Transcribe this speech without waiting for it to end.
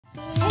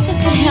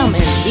Him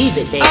and leave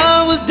it there.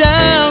 I was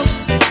down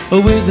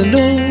with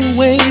no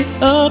way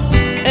up,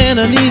 and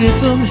I needed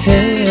some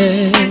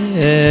help.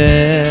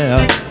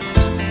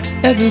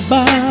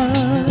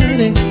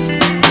 Everybody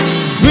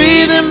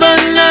breathing but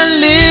not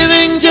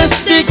living,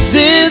 just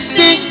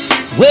existing.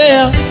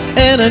 Well,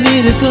 and I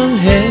needed some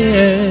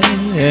help.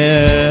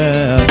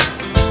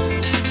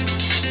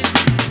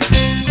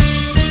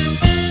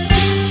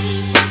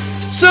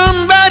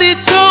 Somebody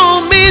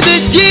told me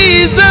that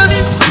Jesus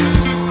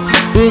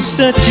will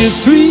set you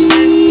free.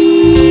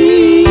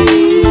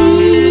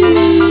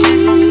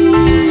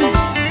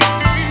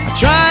 I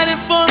tried it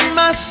for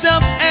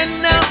myself,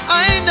 and now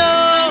I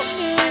know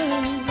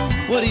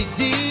what He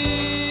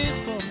did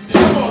for me.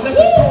 Come on, let's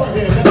adore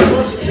Him. Let's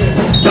worship Him.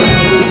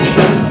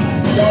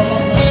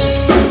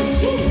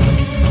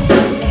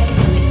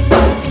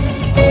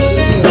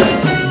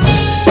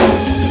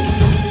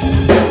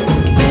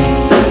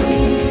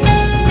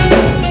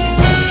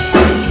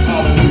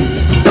 Hallelujah.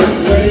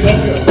 Ready? Let's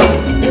go.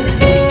 Here we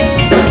go.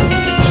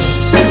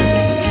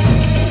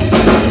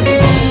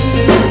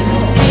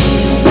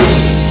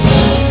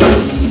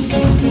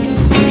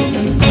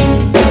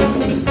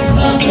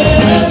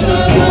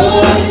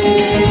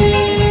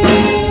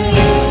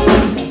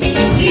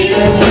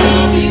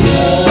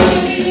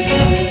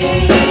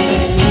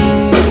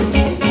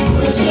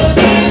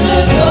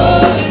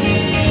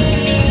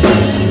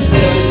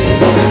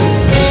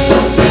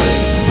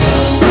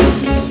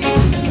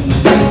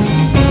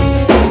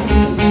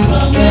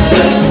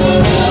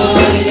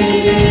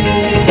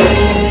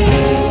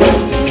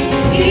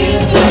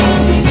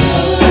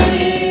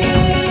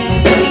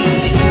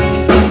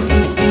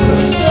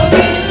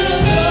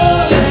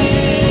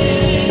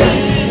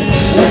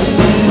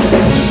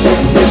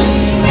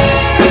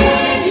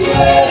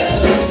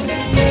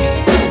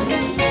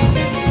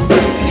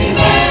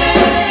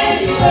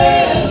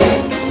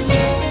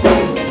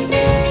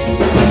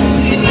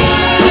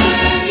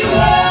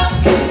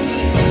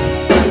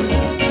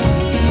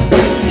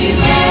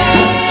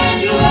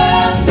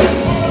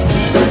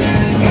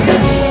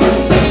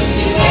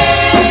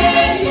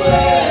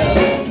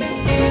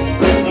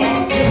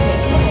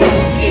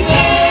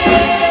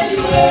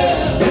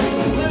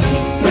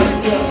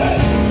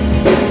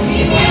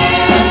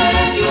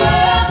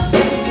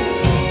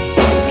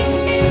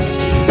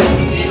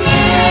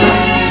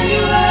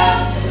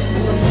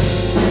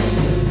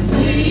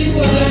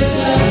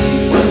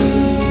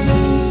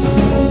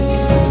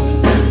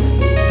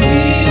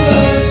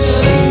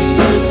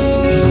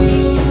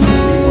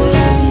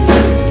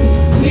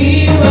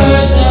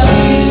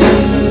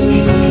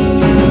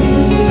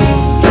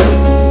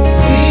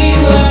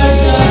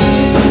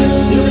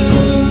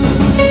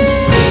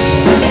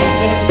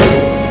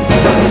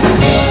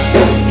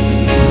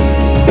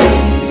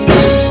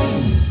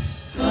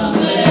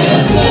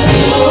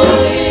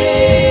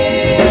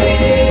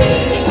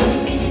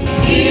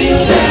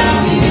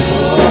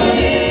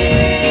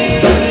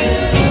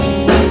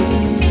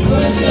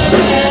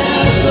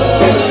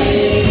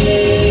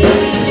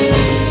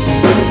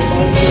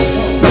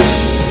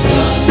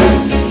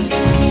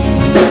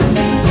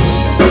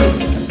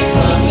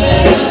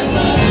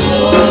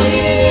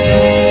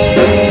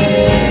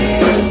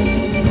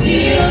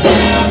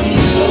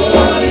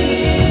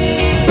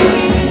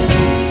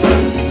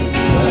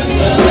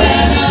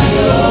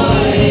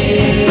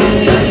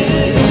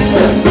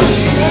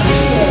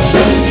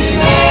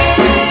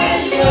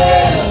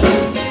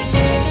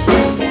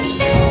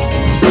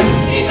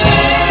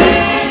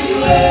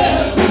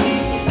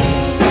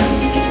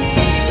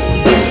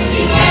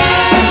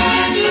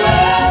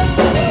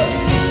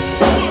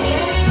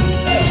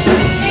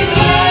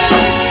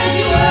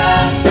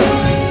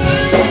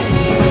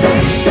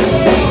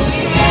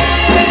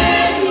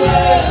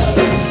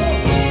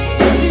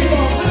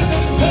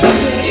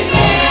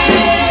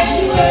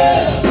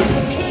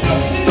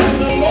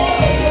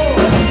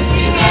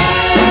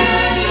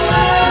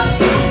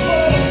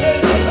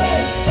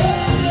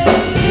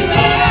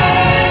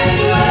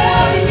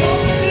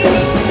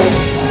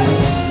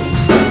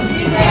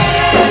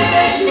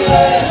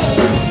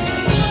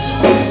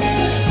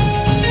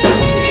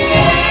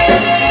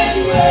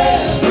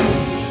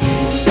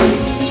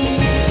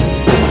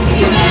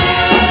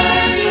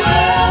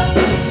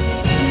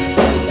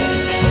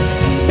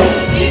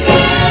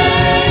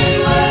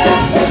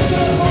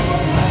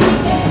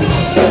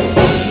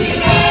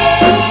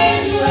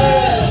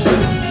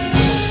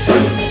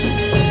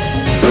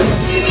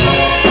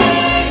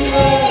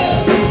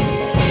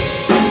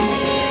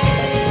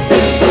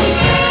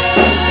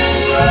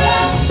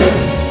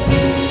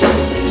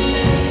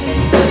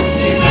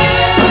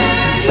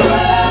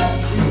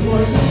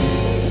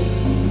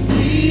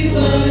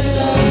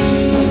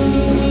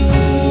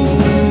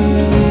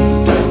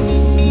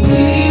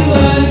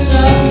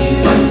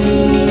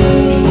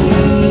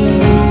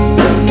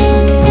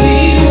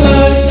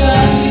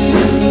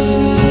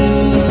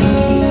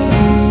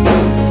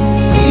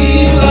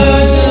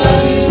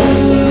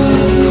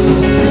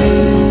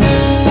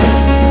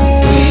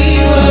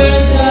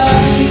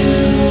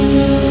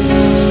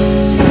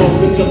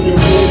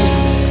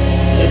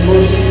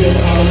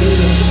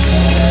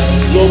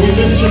 Hallelujah. Lord, we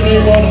lift your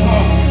name on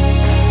high.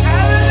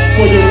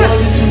 For you're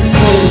worthy to be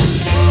praised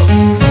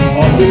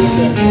on this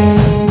day.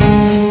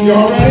 You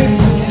all ready?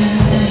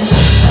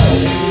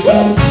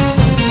 Woo!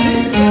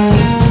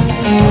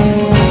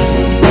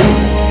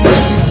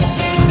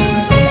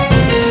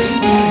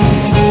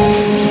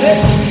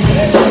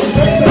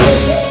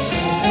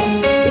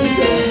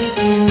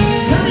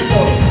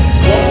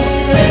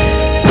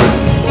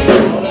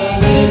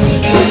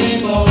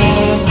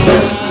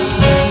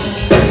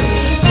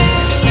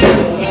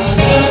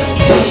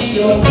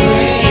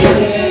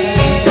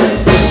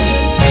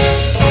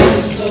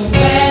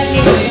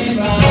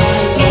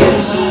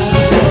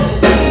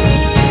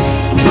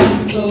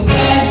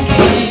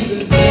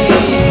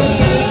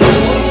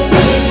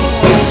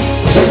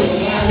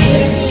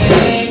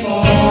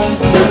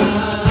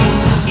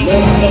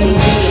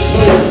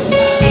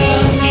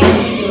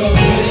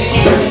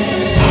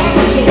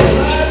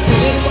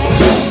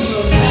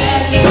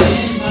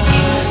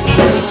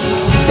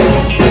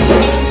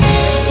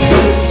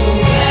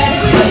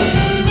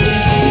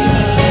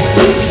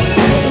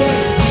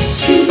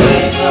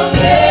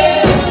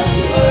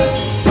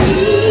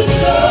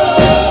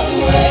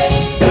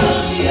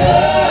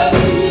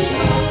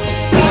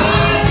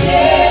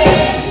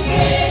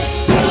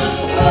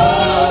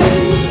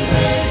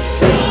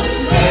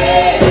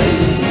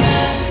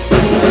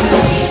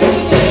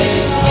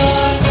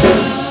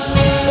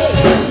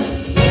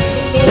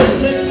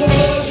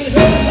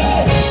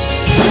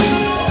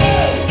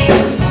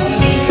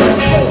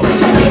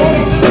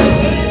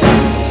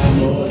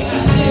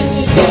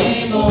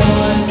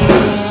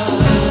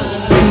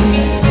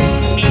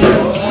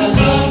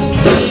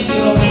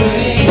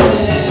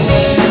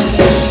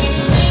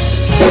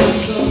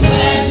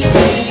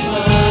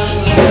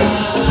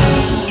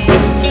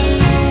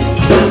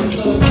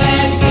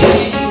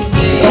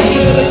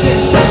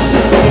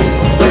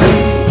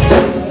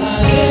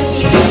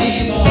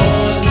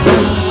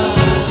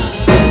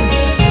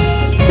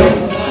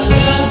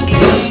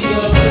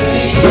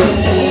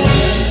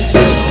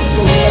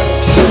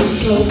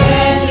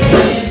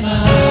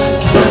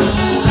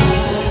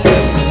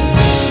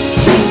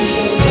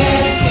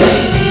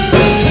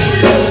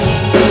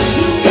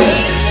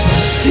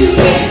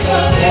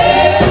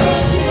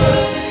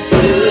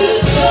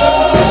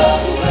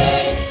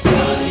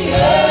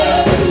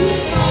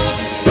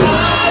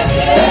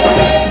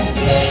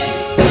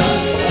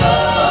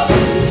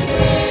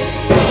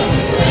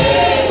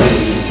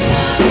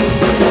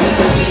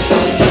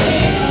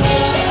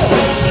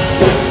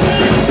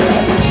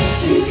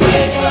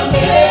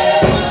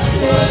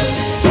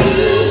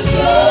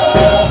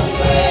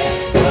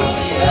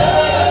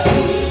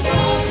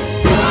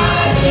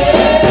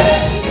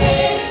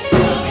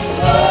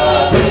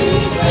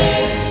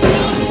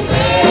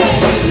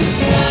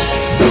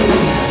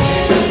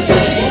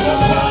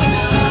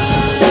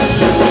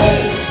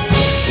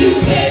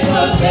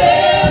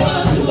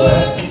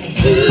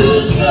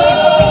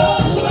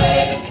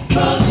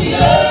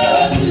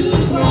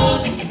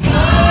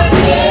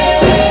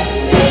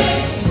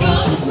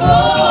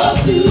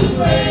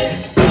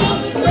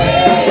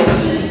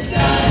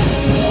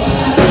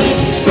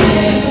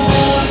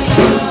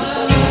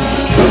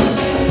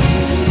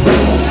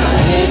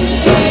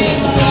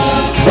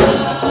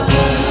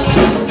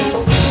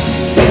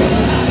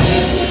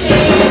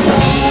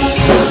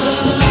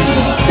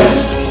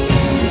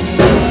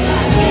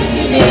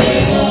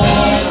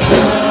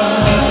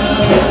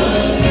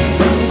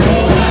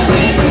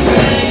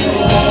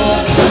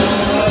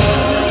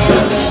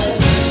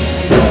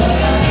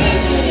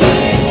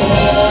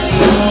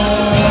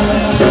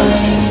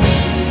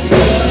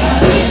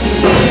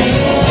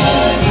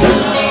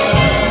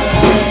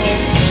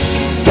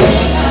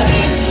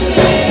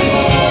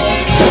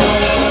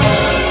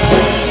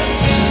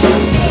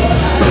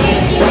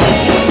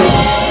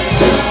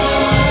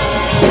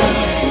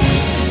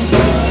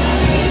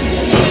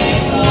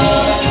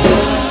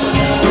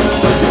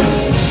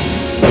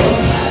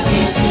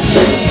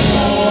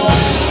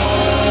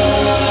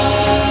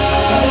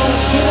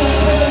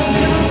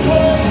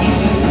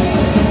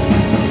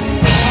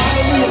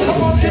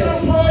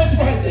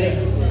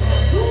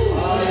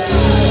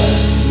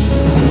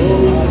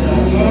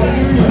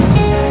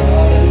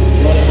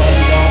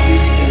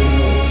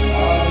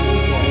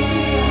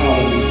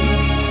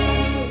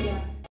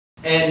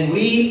 And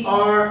we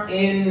are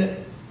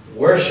in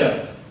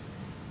worship.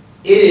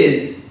 It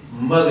is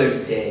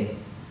Mother's Day,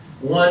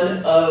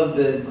 one of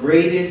the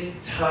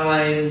greatest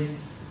times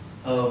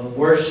of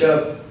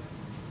worship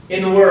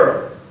in the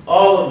world.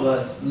 All of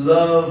us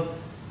love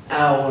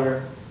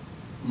our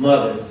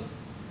mothers.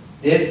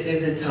 This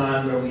is a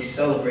time where we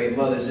celebrate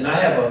mothers. And I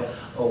have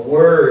a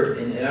word,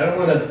 and I don't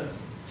want to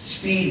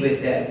speed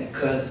with that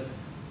because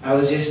I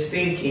was just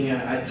thinking,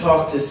 I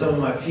talked to some of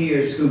my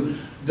peers who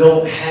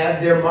don't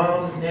have their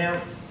moms now.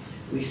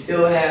 We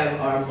still have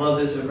our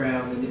mothers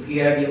around, and if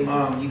you have your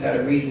mom, you got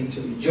a reason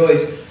to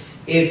rejoice.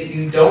 If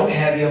you don't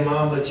have your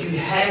mom, but you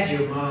had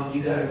your mom,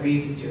 you got a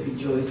reason to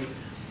rejoice.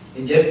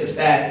 And just the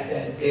fact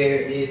that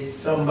there is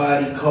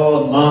somebody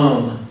called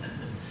Mom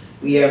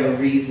we have a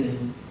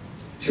reason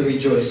to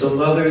rejoice. So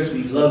mothers,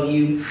 we love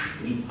you.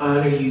 We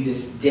honor you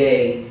this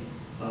day.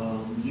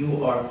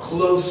 You are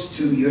close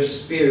to, your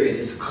spirit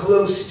is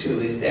close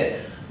to, is that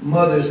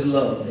mother's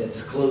love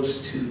that's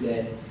close to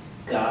that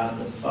God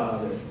the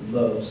Father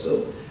love.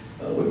 So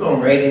we're going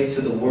right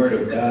into the Word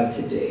of God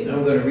today. And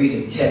I'm going to read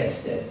a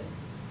text that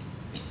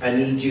I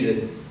need you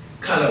to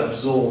kind of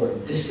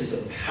absorb. This is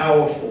a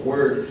powerful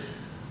word.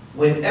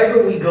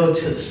 Whenever we go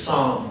to the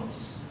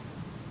Psalms,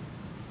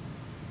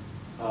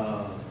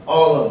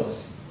 all of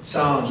us,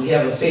 Psalms, we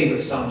have a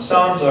favorite Psalm.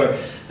 Psalms are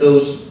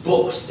those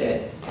books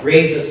that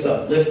raise us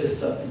up, lift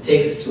us up, and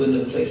take us to a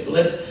new place. But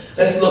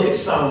let's look at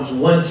Psalms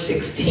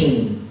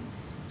 116.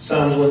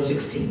 Psalms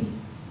 116.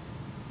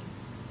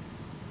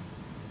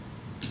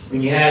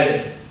 When you have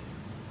it,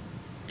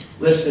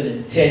 listen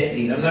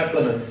intently. And I'm not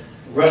going to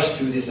rush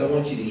through this. I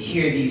want you to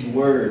hear these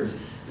words.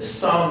 The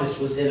psalmist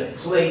was in a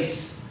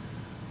place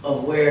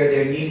of where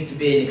there needed to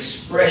be an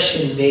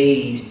expression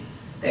made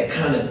that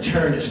kind of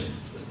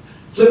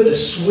flipped the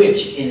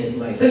switch in his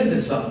life. Listen to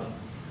the song.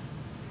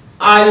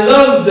 I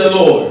love the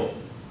Lord,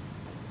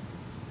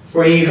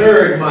 for he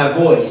heard my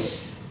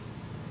voice.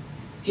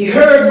 He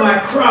heard my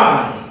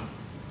cry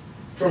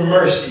for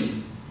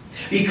mercy.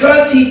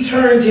 Because he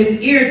turned his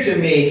ear to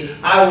me,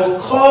 I will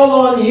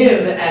call on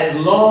him as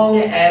long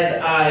as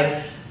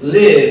I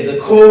live.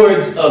 The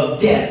cords of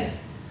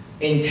death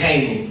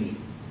entangled me.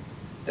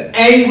 The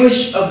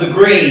anguish of the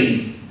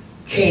grave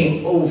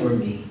came over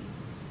me.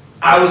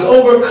 I was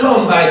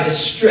overcome by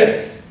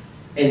distress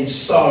and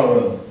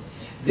sorrow.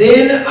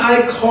 Then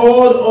I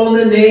called on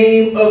the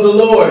name of the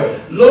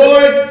Lord.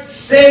 Lord,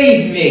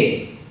 save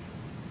me.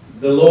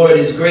 The Lord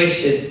is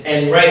gracious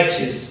and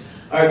righteous.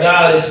 Our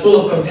God is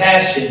full of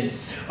compassion.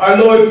 Our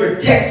Lord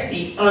protects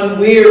the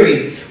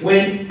unweary.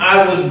 When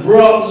I was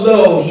brought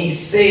low, he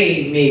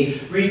saved me.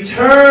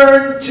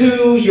 Return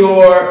to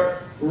your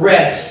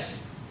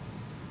rest,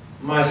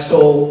 my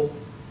soul,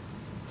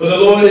 for the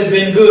Lord has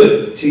been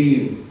good to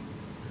you.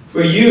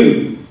 For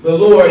you, the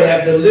Lord,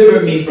 have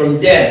delivered me from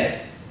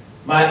death,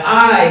 my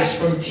eyes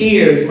from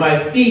tears,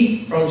 my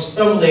feet from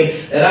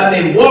stumbling, that I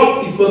may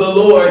walk before the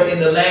Lord in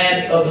the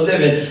land of the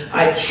living.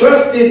 I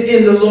trusted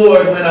in the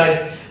Lord when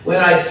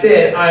I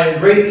said, I am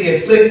greatly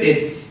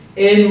afflicted.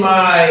 In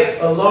my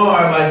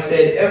alarm, I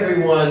said,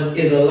 everyone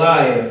is a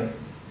liar.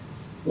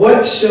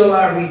 What shall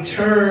I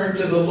return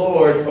to the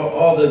Lord for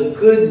all the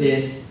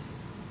goodness,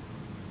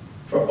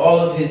 for all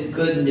of his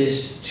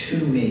goodness to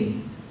me?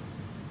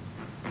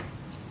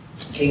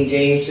 King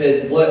James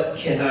says, what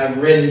can I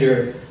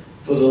render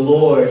for the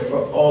Lord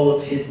for all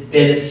of his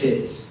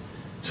benefits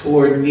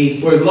toward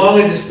me? For as long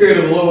as the Spirit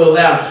of the Lord will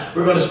allow,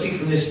 we're going to speak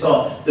from this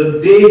thought. The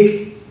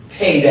big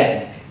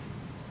payback.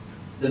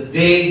 The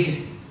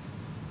big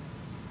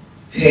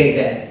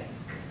payback.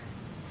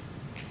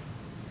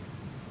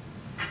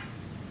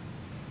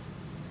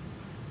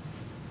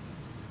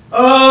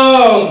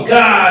 Oh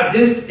God,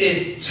 this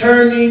is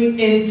turning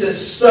into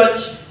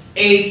such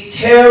a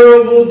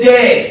terrible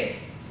day.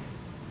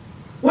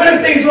 When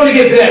are things going to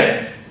get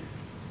better?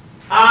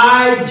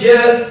 I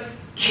just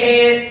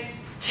can't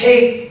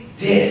take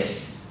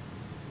this.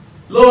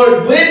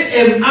 Lord, when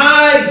am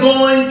I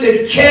going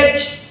to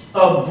catch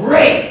a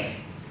break?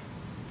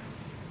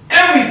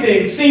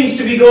 Everything seems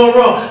to be going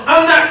wrong.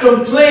 I'm not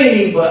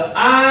complaining, but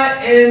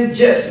I am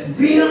just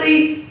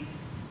really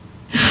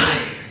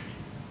tired.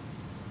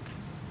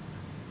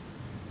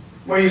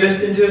 Were you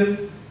listening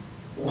to?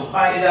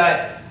 Why did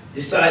I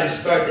decide to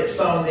start that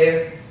song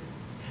there?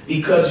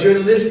 Because you're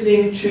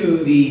listening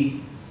to the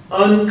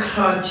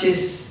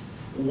unconscious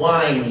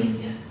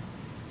whining.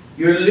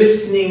 You're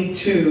listening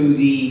to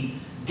the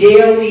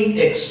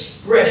daily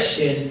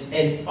expressions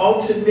and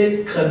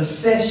ultimate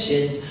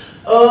confessions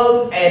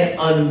of an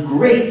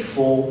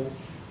ungrateful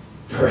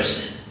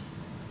person.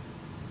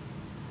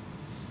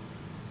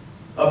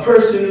 A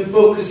person who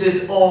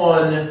focuses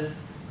on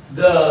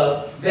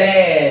the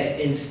bad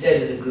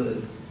instead of the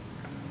good.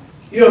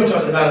 You know what I'm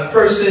talking about? A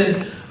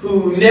person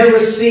who never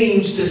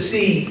seems to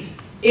see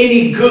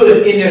any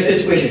good in their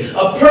situation.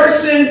 A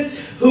person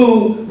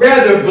who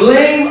rather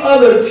blame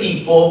other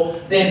people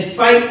than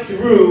fight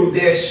through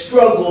their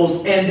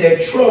struggles and their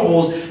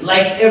troubles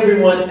like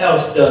everyone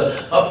else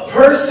does. A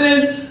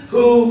person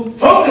who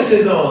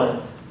focuses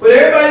on what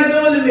everybody's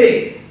doing to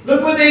me.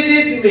 Look what they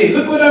did to me.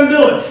 Look what I'm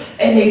doing.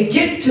 And they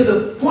get to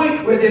the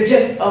point where they're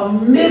just a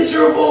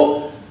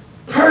miserable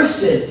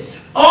person.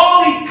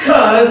 All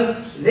because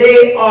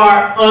they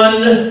are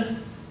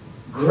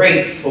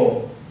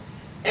ungrateful.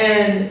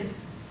 And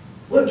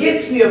what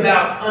gets me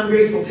about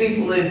ungrateful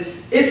people is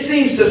it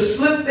seems to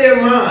slip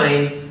their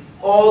mind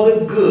all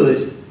the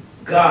good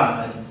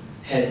God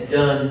has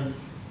done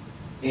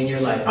in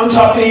your life. I'm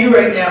talking to you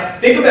right now.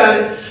 Think about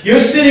it. You're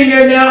sitting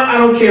there now. I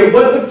don't care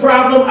what the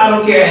problem. I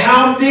don't care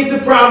how big the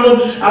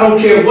problem. I don't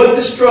care what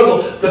the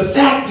struggle. The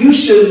fact you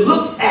should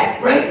look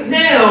at right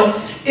now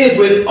is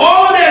with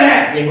all of that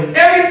happening, with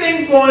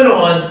everything going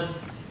on,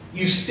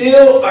 you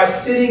still are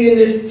sitting in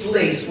this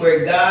place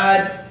where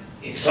God,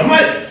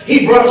 somebody,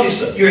 he brought you,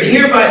 you're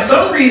here by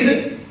some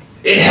reason.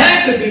 It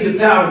had to be the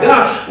power of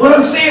God. What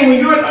I'm saying, when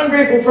you're an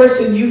ungrateful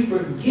person, you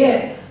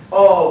forget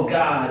all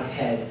God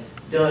has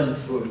done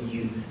for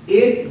you.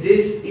 If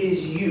this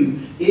is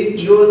you, if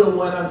you're the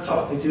one I'm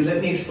talking to,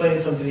 let me explain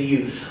something to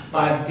you.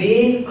 By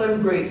being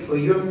ungrateful,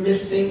 you're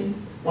missing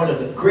one of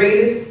the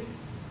greatest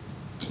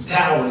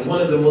powers,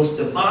 one of the most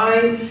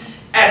divine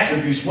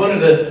attributes, one of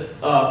the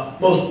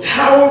most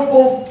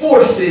powerful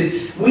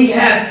forces we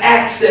have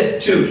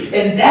access to.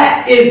 And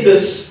that is the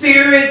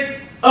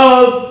spirit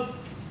of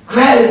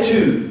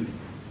gratitude.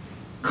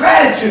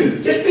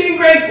 Gratitude. Just being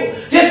grateful.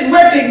 Just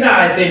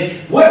recognizing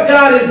what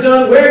God has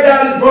done, where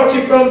God has brought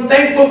you from,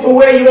 thankful for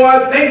where you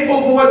are,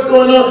 thankful for what's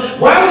going on.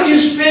 Why would you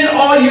spend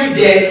all your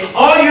day,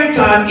 all your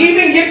time,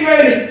 even getting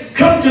ready to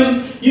come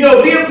to, be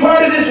a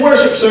part of this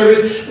worship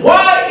service?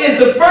 Why is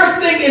the first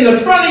thing in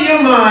the front of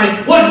your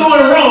mind what's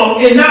going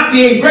wrong and not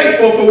being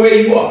grateful for where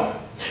you are?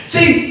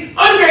 See,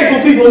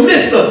 ungrateful people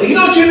miss something. You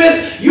know what you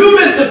miss? You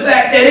miss the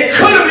fact that it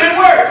could have been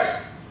worse.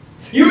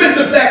 You miss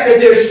the fact that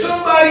there's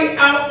somebody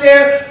out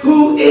there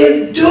who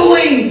is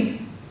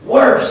doing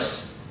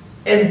worse.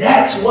 And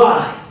that's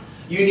why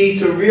you need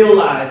to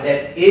realize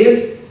that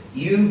if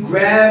you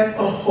grab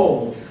a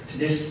hold to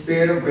this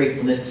spirit of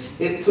gratefulness,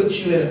 it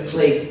puts you in a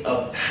place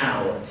of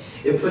power.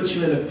 It puts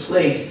you in a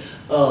place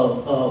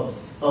of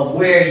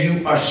where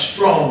you are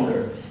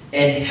stronger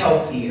and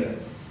healthier,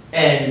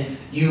 and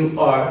you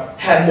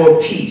have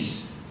more peace.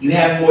 You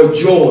have more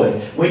joy.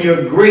 When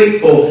you're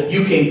grateful,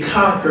 you can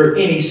conquer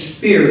any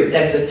spirit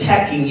that's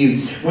attacking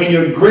you. When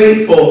you're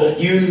grateful,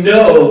 you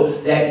know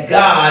that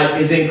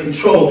God is in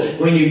control.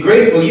 When you're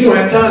grateful, you don't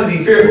have time to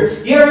be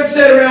fearful. You ever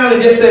sat around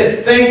and just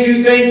said, thank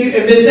you,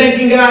 and been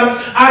thanking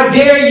God? I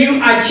dare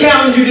you, I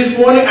challenge you this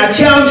morning, I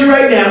challenge you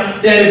right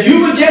now, that if you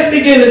would just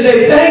begin to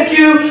say, thank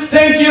you,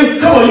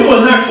 come on, you're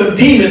going to knock some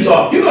demons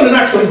off. You're going to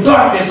knock some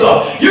darkness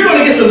off. You're going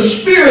to get some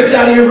spirits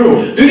out of your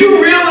room. Do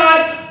you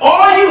realize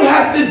all you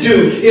have to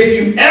do, if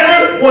you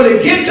ever want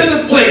to get to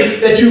the place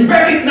that you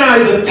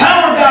recognize the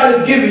power God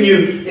has given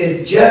you,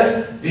 is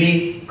just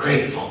be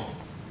grateful.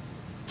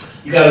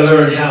 You got to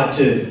learn how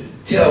to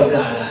tell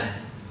God,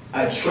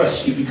 I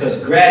trust you, because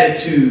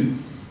gratitude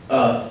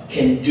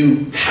can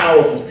do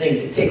powerful things.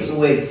 It takes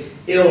away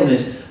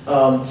illness.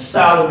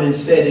 Solomon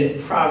said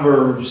in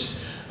Proverbs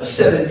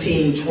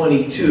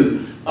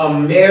 17:22, a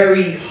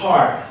merry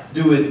heart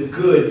doeth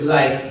good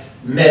like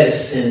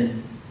medicine,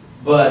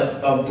 but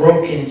a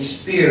broken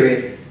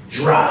spirit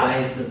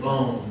dries the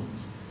bones.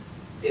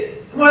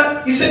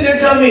 What? You sitting there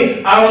telling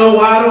me, I don't know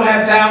why I don't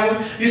have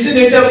power? You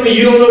sitting there telling me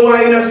you don't know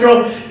why you're not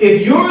strong?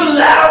 If you're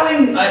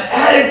allowing an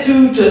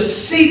attitude to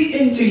seep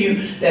into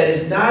you that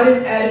is not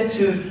an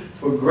attitude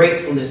for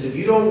gratefulness, if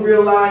you don't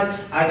realize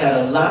I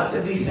got a lot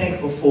to be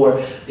thankful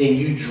for, then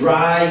you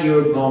dry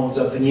your bones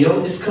up. And you know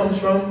what this comes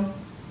from?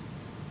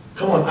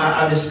 Come on,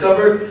 I've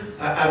discovered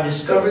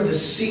the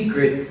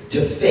secret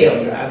to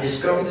failure. I've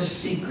discovered the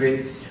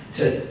secret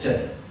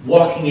to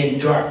walking in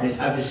darkness.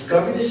 I've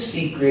discovered the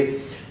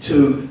secret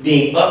to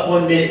being up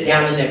one minute,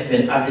 down the next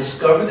minute. I've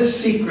discovered the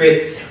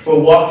secret for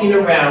walking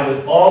around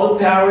with all the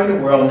power in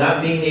the world,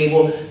 not being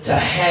able to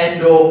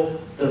handle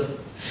the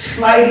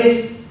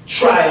slightest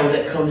trial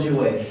that comes your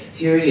way.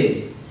 Here it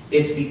is.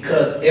 It's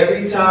because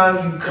every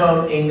time you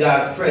come in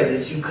God's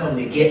presence, you come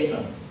to get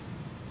something.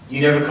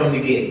 You never come to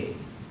get it.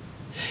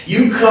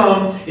 You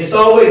come, it's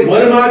always,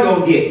 what am I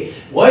going to get?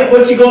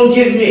 What you going to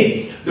give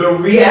me? The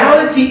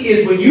reality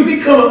is, when you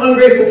become an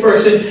ungrateful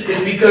person, it's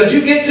because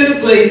you get to the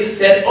place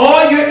that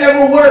all you're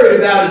ever worried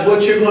about is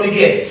what you're going to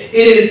get. It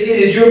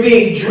is you're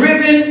being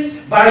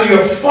driven by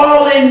your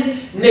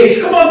fallen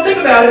nature. Come on, think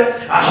about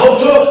it. I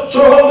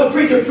sure hope the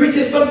preacher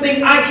preaches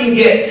something I can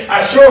get.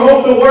 I sure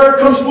hope the word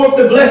comes forth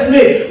to bless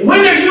me. When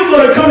are you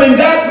going to come in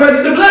God's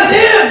presence to bless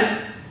him?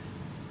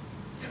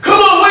 Come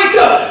on, wake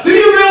up. Do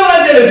you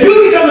realize that if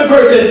you become the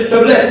person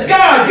to bless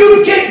God,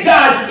 you get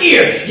God's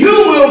ear? You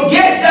will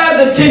get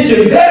God's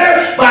attention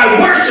better by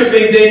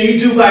worshiping than you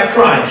do by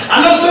crying.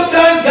 I know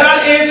sometimes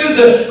God answers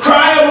the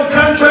cry of a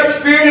contrite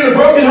spirit and a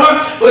broken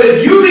heart, but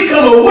if you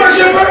become a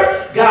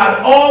worshiper,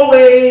 God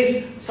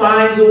always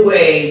finds a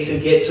way to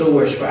get to a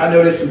worshiper. I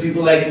know there's some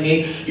people like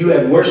me, you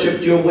have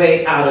worshiped your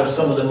way out of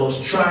some of the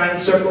most trying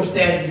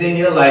circumstances in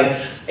your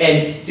life.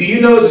 And do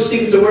you know the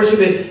secret to worship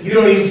is you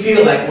don't even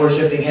feel like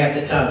worshiping half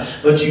the time,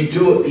 but you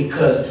do it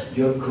because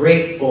you're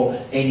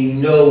grateful and you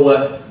know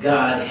what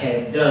God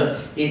has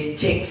done. It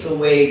takes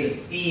away the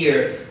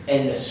fear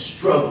and the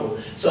struggle.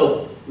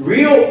 So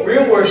real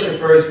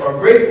worshipers or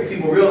grateful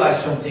people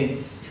realize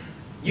something.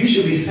 You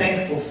should be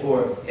thankful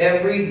for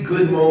every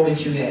good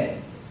moment you had.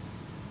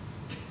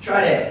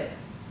 Try that.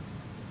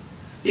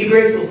 Be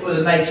grateful for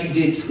the night you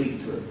did sleep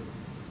through.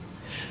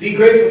 Be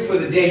grateful for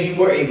the day you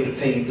were able to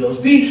pay your bills.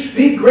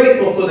 Be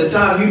grateful for the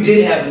time you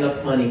did have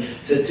enough money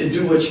to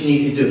do what you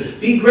needed to do.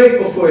 Be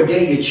grateful for a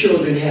day your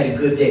children had a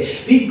good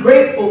day. Be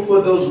grateful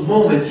for those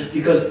moments,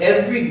 because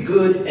every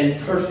good and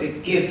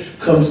perfect gift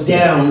comes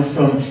down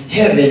from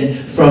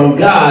heaven, from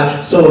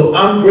God. So if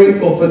I'm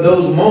grateful for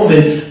those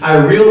moments, I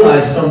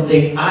realize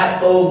something. I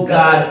owe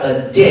God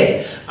a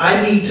debt.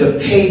 I need to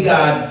pay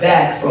God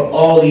back for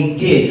all he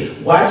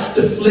did. Watch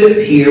the flip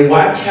here.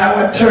 Watch how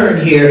I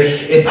turn here.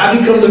 If I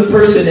become the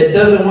person that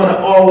doesn't want to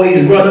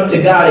always run up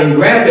to God and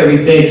grab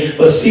everything,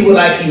 but see what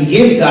I can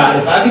give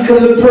God. If I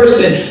become the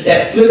person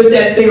that flips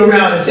that thing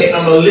around and say,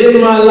 I'm going to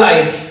live my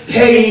life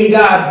paying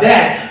God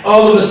back,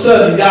 all of a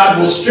sudden God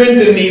will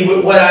strengthen me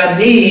with what I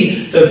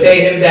need to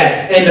pay him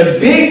back. And the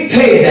big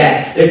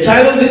payback, the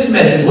title of this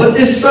message, what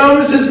this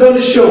psalmist is going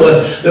to show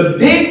us, the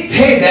big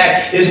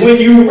payback is when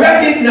you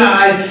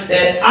recognize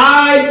that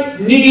I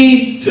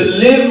need to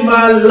live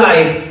my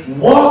life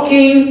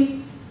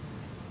walking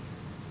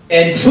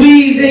and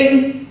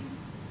pleasing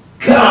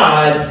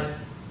God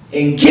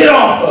and get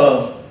off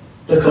of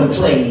the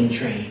complaining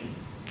train.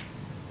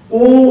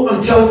 Oh,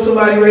 I'm telling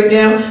somebody right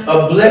now,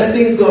 a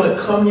blessing is going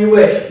to come your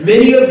way.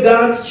 Many of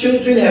God's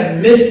children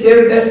have missed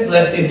their best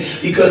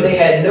blessings because they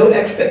had no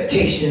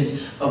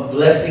expectations of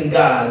blessing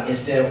God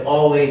instead of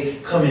always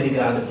coming to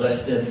God to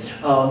bless them.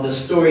 The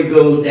story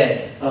goes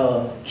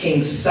that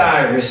King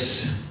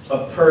Cyrus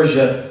of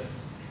Persia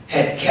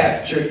had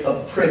captured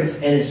a prince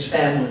and his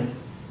family.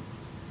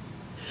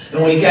 And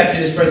when he captured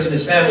his prince and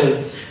his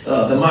family,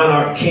 the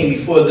monarch came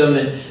before them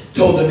and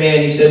told the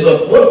man, he said,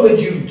 look, what would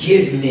you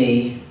give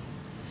me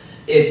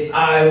if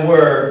I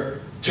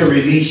were to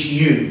release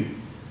you?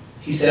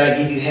 He said, I'd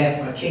give you half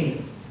my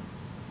kingdom.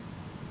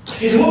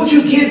 He said, what would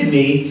you give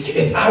me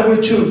if I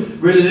were to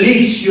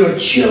release your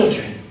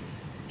children?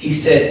 He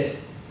said,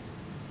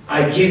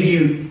 I'd give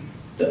you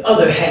the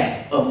other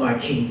half of my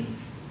kingdom.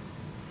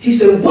 He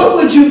said, what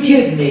would you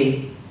give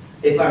me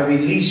if I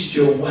released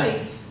your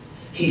wife?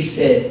 He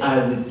said,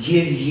 I would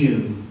give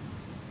you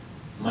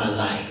my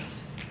life.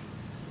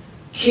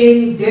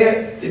 King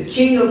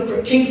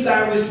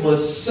Cyrus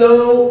was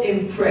so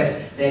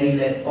impressed that he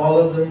let all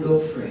of them go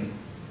free.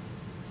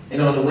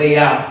 And on the way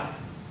out,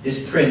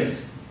 this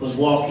prince was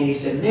walking. He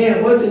said,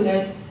 man, wasn't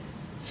that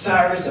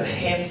Cyrus a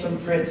handsome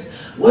prince?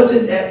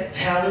 Wasn't that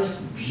palace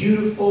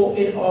beautiful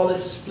in all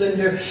its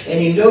splendor? And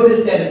he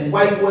noticed that his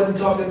wife wasn't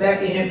talking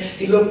back to him.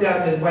 He looked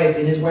down at his wife,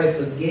 and his wife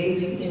was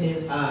gazing in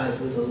his eyes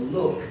with a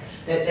look,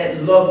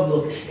 that love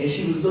look, and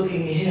she was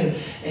looking at him.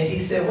 And he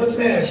said, what's the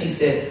matter? She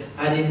said,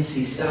 I didn't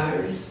see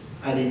Cyrus.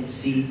 I didn't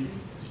see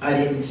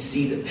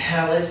the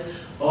palace.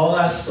 All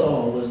I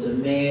saw was the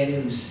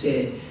man who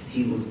said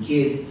he would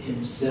give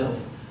himself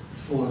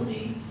for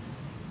me.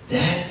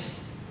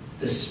 That's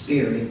the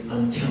spirit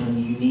I'm telling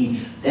you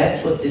need.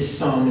 That's what this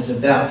psalm is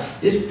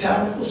about. This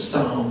powerful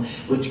psalm,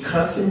 which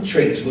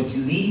concentrates, which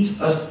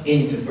leads us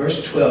into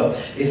verse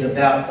 12, is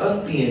about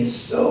us being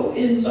so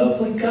in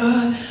love with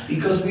God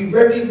because we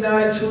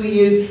recognize who he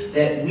is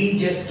that we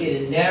just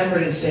get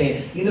enamored and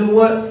saying, you know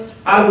what?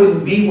 I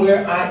wouldn't be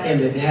where I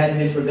am if it hadn't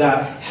been for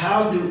God.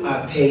 How do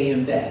I pay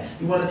him back?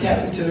 You want to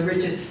tap into the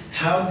riches?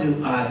 How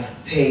do I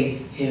pay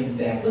him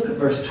back? Look at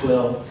verse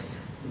 12.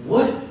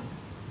 What?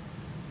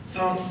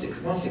 Psalm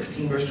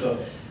 116, verse 12.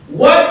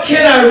 What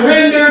can I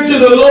render to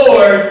the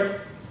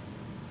Lord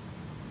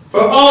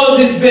for all of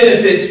his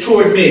benefits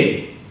toward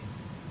me?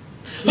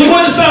 Look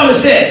what the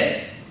psalmist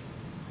said.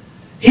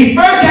 He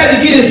first had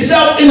to get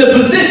himself in the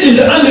position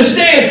to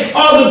understand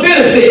all the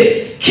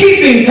benefits.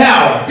 Keeping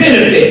power,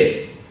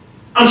 benefit.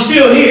 I'm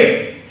still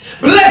here.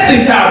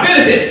 Blessing power,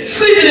 benefit.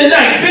 Sleeping at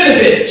night,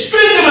 benefit.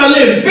 Strength in my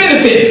limbs,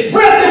 benefit.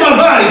 Breath in my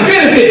body,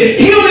 benefit.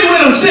 Heal me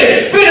when I'm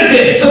sick,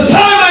 benefit. Supply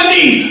my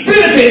needs,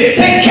 benefit.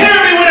 Take care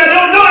of me when I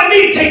don't know I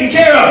need taken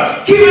care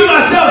of. Keeping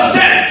myself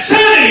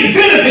sanity,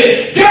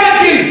 benefit.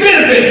 God gives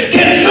benefits.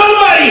 Can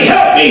somebody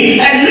help me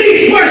at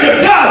least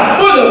worship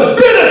God for the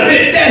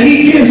benefits that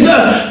he gives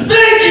us?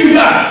 Thank you,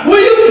 God.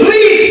 Will you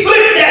please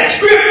flip that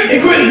script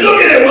and quit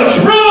looking at what's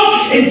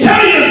wrong and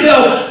tell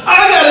yourself,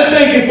 I got to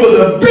thank you for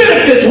the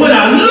benefits. When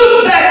I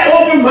look back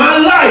over my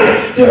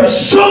life, there are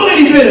so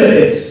many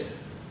benefits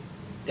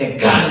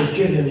that God has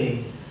given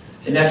me.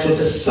 And that's what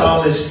the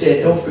psalmist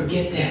said. Don't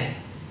forget that.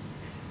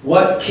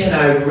 What can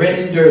I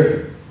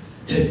render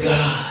to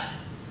God?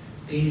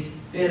 These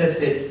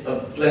benefits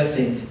of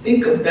blessing.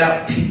 Think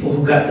about people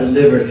who got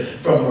delivered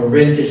from a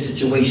horrendous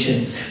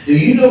situation. Do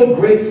you know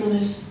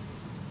gratefulness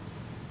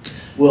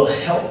will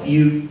help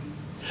you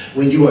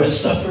when you are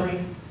suffering?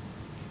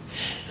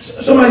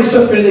 Somebody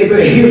suffering today,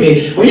 better hear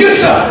me. When you're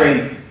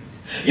suffering,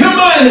 your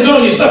mind is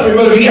on your suffering,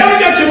 brother. If you haven't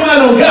got your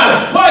mind on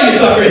God, why are you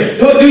suffering?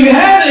 Do you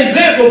have an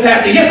example,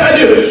 Pastor? Yes, I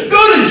do.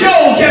 Go to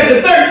Job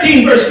chapter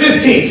 13, verse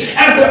 15.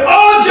 After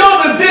all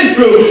Job had been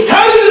through,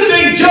 how do you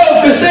think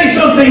Job could say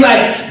something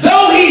like,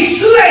 though he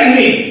slay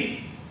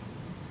me,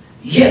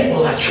 yet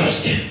will I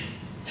trust him?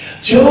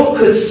 Job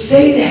could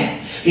say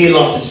that. He had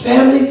lost his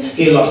family,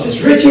 he had lost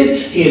his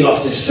riches, he had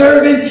lost his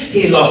servants,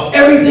 he had lost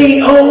everything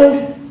he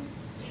owned,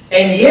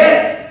 and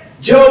yet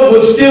Job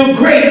was still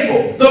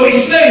grateful. Though he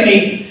slay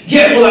me,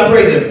 yet will I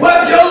praise him.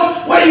 What,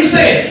 Job? What are you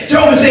saying?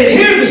 Job is saying,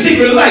 here's the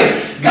secret of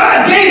life.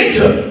 God gave it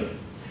to me.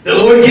 The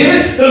Lord gave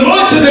it, the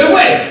Lord took it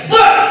away.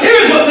 But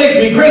here's what makes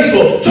me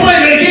graceful. Somebody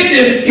better get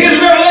this.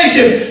 Here's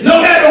revelation.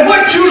 No matter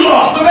what you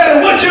lost, no matter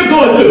what you're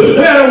going through,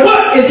 no matter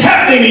what is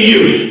happening to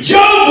you,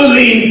 Job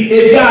believed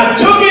if God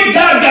took it,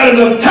 God got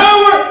enough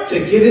power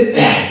to give it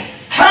back.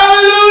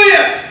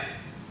 Hallelujah!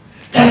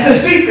 That's the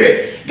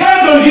secret.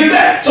 God's going to give it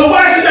back. So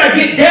why should I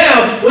get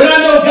down when I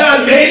know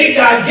God made it,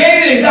 God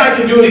gave it, and God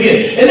can do it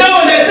again? And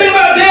now that thing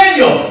about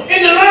Daniel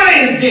in the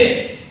lion's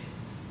den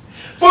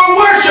for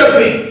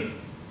worshiping,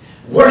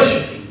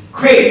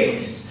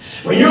 gratefulness.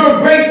 When you're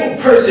a grateful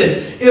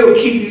person, it'll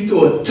keep you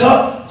through a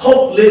tough,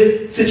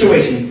 hopeless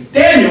situation.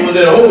 Daniel was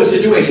in a hopeless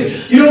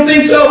situation. You don't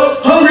think so?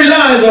 Hungry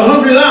lions are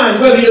hungry lions,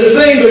 whether you're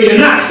saved or you're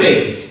not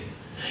saved.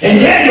 And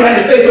Daniel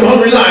had to face some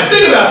hungry lions.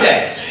 Think about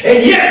that.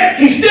 And yet,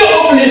 he still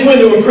opened his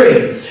window and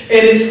prayed.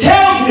 And it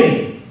tells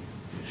me,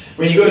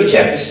 when you go to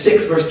chapter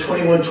 6, verse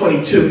 21,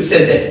 22, it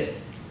says that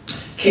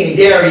King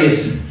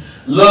Darius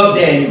loved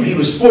Daniel. He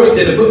was forced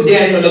into putting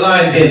Daniel in the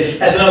lion's den.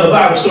 That's another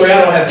Bible story.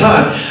 I don't have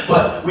time.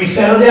 But we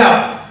found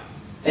out,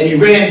 and he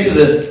ran to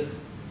the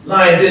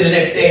lion's den the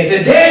next day and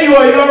said, Daniel,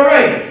 are you all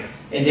right?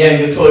 And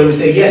Daniel told him, he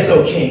said, yes,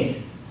 O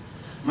king.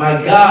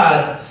 My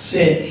God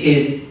sent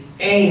his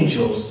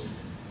angels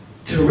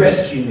to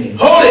rescue me.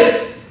 Hold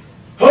it.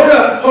 Hold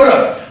up. Hold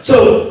up.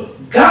 So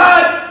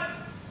God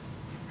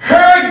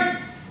heard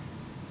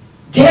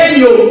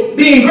Daniel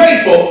being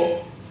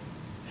grateful,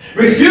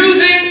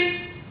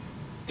 refusing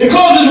to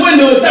close his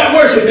window and stop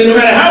worshiping, no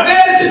matter how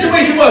bad the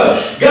situation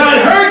was.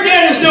 God heard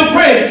Daniel still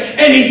praying,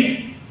 and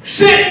he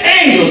sent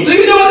angels. Do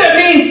you know what that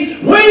means?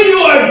 When you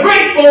are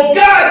grateful,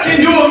 God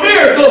can do a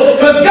miracle,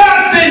 because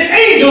God sent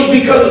angels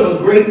because of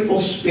a grateful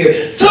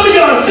spirit. Some of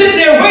y'all are sitting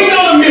there waiting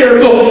on a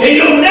miracle, and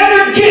you'll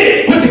never get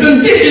it with the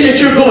condition that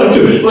you're going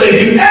through. But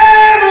if you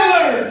ever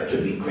learn to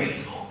be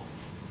grateful,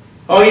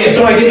 oh yeah,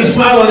 somebody getting a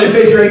smile on their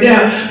face right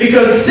now,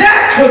 because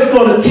that's what's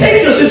going to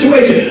take your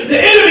situation. The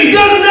enemy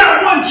does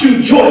not want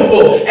you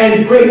joyful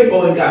and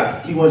grateful in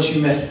God. He wants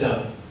you messed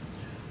up.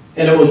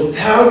 And the most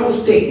powerful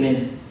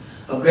statement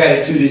of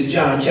gratitude is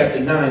John chapter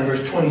 9,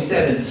 verse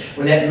 27.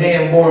 When that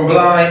man born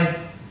blind,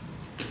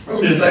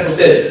 the disciple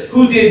said,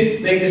 who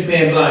did make this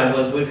man blind?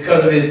 Was it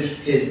because of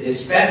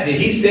his fat? Did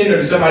he sin or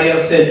did somebody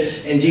else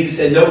sin? And Jesus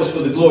said, no, it's for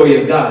the glory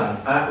of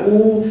God.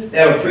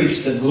 That'll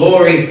preach the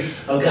glory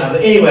of God.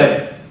 But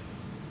anyway,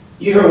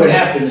 you heard what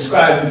happened. The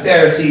scribes and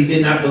Pharisees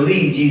did not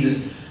believe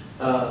Jesus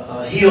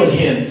healed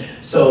him.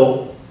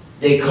 So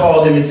they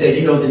called him and said,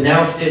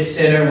 denounce this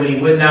sinner. When he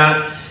would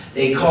not,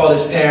 they called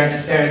his parents.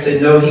 His parents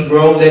said, no. He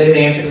groaned, let him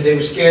answer, because they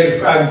were scared of the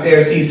scribes and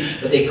Pharisees.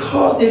 But they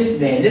called this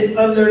man, this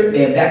unlearned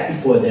man, back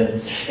before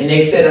them. And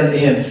they said unto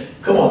him,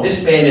 come on,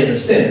 this man is a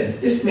sinner.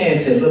 This man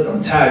said, look,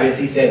 I'm tired of this.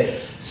 He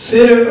said,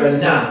 sinner or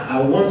not,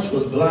 I once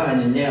was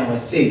blind and now I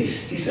see.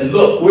 He said,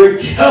 look, we're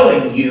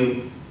telling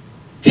you.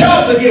 Tell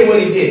us again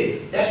what he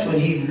did. That's when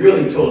he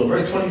really told him.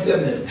 Verse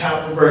 27 is a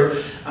powerful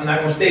verse. I'm not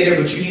going to stay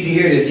there, but you need to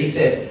hear this. He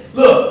said,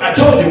 look, I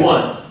told you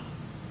once.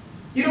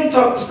 You don't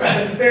talk to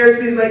scribes and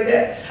Pharisees like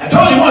that. I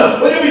told you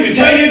once. What do you mean to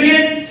tell you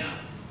again?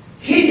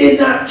 He did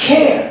not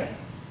care.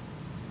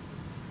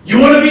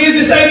 You want to be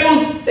his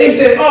disciples? They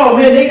said, oh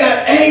man, they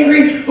got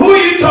angry. Who are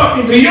you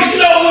talking to? You don't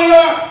know who you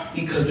are?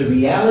 Because the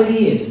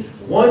reality is,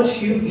 once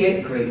you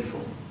get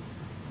grateful,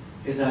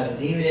 there's not a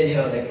demon in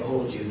hell that can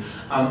hold you.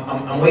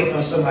 I'm waiting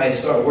on somebody to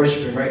start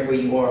worshiping right where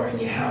you are in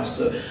your house.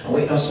 So I'm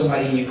waiting on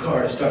somebody in your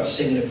car to start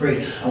singing the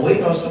praise. I'm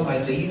waiting on somebody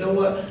to say, you know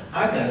what?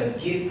 I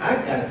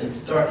got to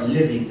start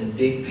living the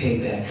big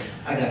payback.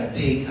 I got to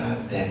pay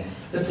God back.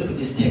 Let's look at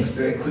this text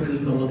very quickly.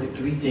 We're going to look at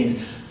three things.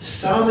 The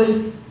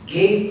psalmist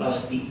gave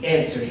us the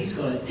answer. He's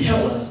going to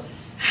tell us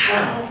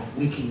how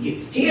we can get.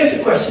 He asked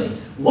a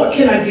question. What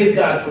can I give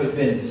God for his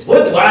benefits?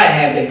 What do I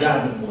have that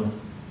God would want?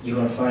 You're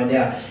going to find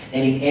out.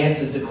 And he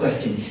answers the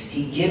question.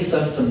 He gives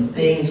us some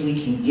things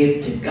we can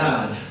give to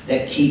God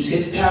that keeps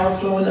his power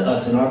flowing to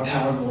us and our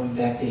power going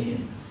back to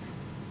him.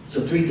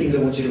 So three things I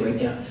want you to write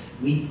down.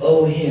 We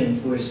owe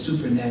him for his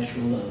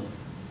supernatural love.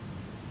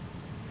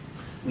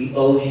 We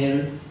owe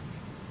him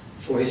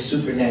for his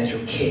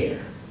supernatural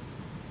care.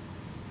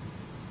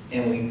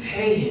 And we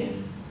pay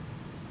him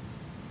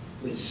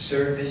with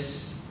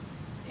service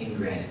and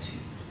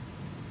gratitude.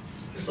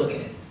 Let's look at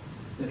it.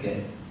 Look at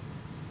it.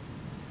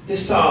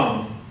 This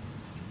psalm,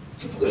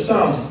 the book of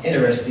Psalms is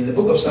interesting. The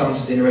book of Psalms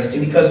is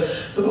interesting because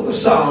the book of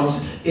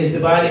Psalms is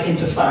divided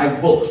into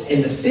 5 books.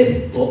 And the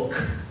 5th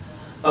book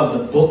of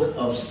the book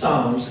of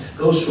Psalms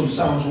goes from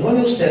Psalms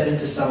 107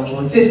 to Psalms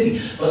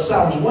 150. But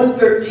Psalms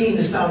 113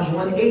 to Psalms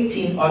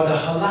 118 are the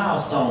Halal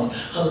Psalms.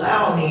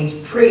 Halal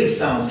means praise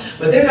Psalms.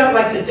 But they're not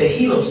like the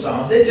Tehillah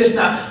Psalms. They're just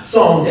not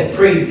songs that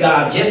praise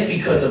God just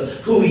because of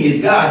who he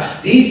is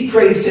God. These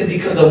praise him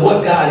because of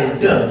what God has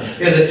done.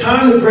 There's a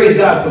time to praise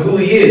God for who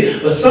he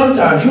is. But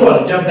sometimes you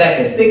ought to jump back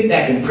and think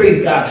back and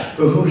praise God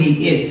for who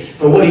he is,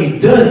 for what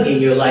he's done in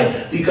your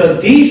life.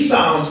 Because these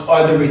Psalms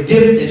are the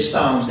redemptive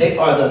Psalms. They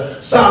are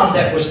the Psalms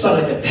that were sung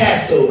at the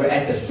Passover,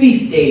 at the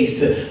feast days,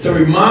 to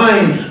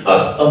remind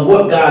us of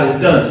what God has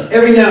done.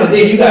 Every now and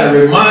then you got to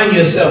remind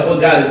yourself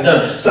what God has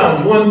done.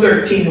 Psalms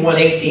 113 to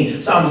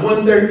 118. Psalms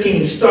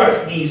 113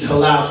 starts these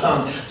halal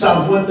Psalms.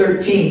 Psalms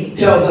 113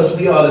 tells us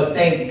we ought to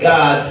thank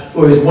God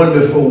for his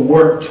wonderful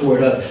work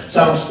toward us.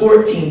 Psalms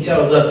 14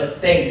 tells us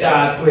thank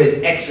God for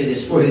his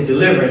exodus, for his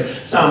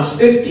deliverance. Psalms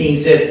 15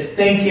 says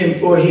thank him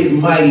for his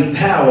mighty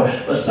power.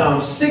 But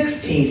Psalm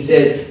 16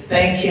 says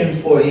thank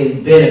him for his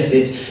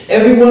benefits.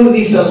 Every one of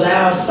these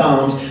halal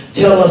Psalms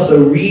tell us a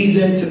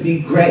reason to be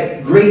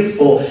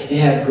grateful and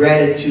have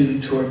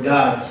gratitude toward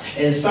God.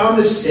 And the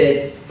psalmist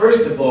said,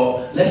 first of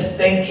all, let's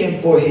thank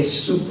him for his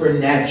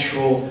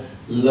supernatural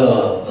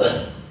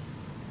love.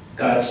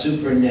 God's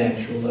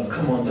supernatural love.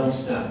 Come on, don't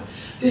stop.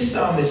 This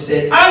psalmist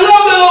said, I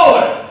love the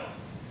Lord.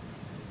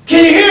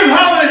 Can you hear him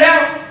hollering it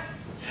out?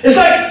 It's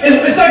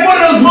like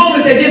one of those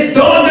moments that just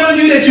dawned on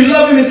you that you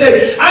love him and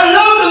say, I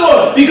love the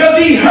Lord because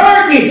he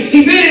heard me.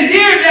 He bent his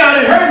ear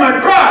down and heard my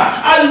cry.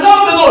 I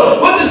love the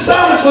Lord. What the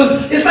psalmist was,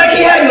 it's like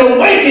he had an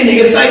awakening.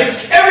 It's like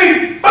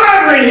every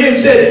fiber in him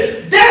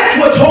said, that's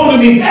what's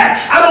holding me back.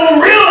 I don't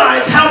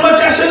realize how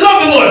much I should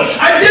love the Lord.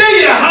 I dare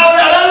you to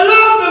holler out, I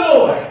love the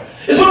Lord.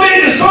 It's what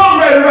made the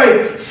songwriter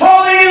write,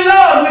 falling in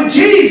love with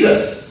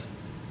Jesus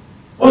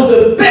was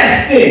the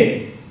best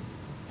thing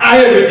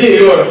I ever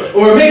did.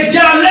 Or it makes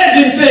John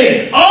Legend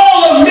sing,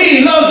 all of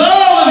me loves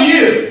all of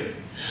you.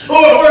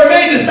 Or it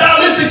made the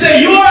stylistic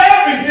say, you are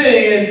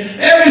everything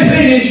and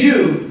everything is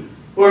you.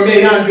 Or it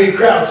made Andre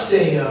Crouch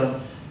say,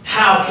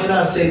 how can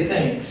I say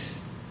thanks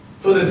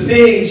for the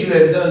things you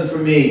have done for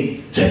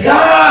me? To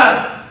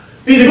God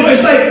be the glory.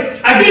 It's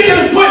like I get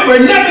to the point where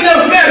nothing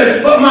else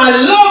matters but my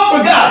love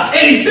for God.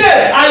 And he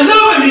said, I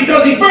love him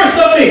because he first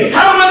loved me.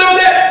 How do I know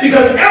that?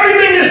 Because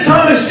everything this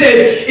psalmist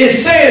said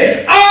is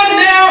saying, I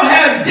now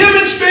have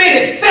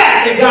demonstrated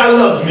fact that God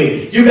loves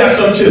me. You got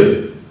some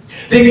too.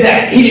 Think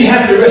that. He didn't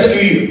have to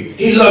rescue you.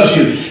 He loves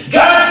you.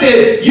 God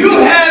said, you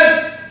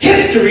have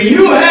history.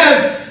 You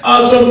have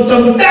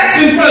some facts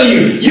in front of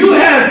you. You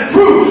have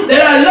proof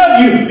that I love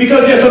you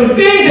because there's some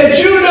things that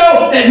you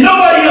know that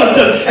nobody else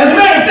does. As a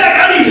matter of fact,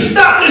 I need to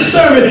stop this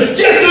sermon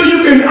just so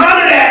you can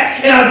honor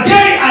that. And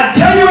I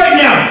tell you right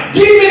now,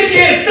 demons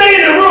can't stay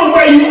in the room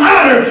where you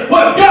honor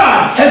what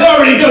God has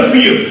already done for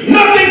you.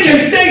 Nothing can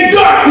stay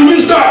dark when you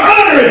start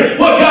honoring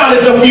what God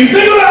has done for you.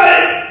 Think about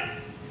it.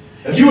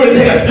 If you were to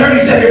take a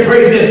 30-second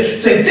praise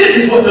this, say, this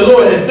is what the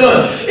Lord has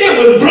done, it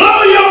would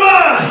blow your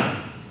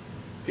mind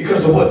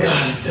because of what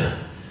God has done.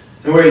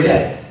 And where he's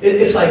at.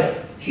 It's like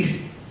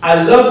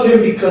I loved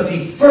him because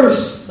he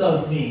first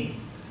loved me.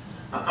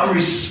 I'm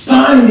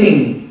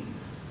responding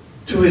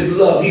to his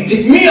love. He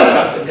picked me up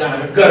out the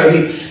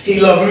gutter. He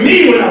loved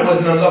me when I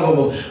wasn't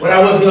unlovable. When I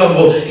wasn't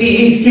lovable,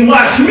 he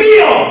washed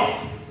me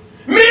off.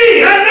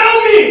 Me, I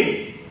know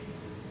me.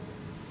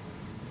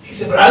 He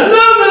said, but I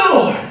love the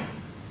Lord.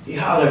 He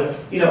hollered,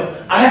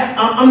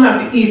 I'm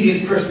not the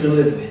easiest person to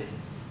live with.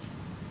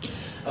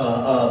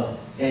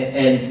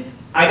 And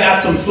I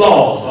got some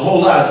flaws, a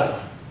whole lot of them.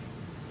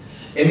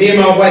 And me and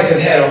my wife have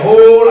had a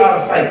whole lot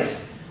of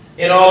fights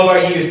in all of our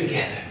years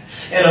together.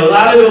 And a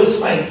lot of those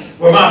fights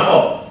were my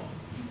fault.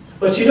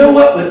 But you know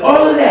what? With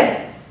all of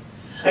that,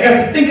 I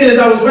got to thinking as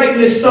I was writing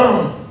this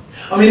sermon.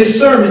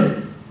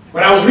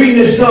 When I was reading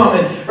this psalm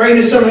and writing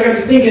this sermon, I got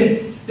to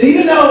thinking, do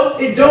you know,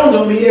 it dawned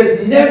on me,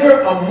 there's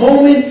never a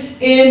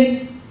moment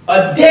in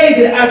a day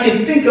that I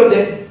can think of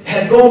that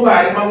has gone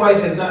by that my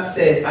wife has not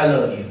said, I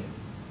love you.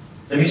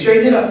 Let me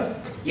straighten it up.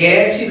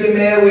 Yeah, she's been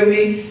mad with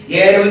me.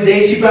 Yeah, there were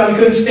days she probably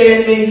couldn't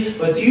stand me.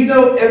 But do you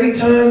know, every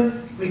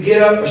time we get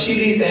up or she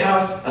leaves the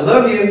house, I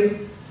love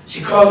you.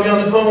 She calls me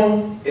on the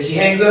phone. If she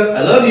hangs up,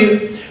 I love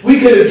you. We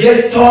could have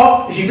just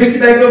talked. If she picks it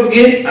back up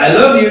again, I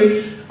love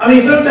you. I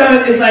mean,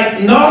 sometimes it's like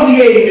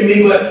nauseating to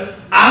me, but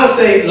I'll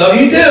say, love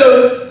you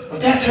too. But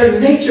that's her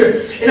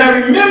nature. And I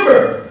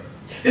remember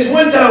this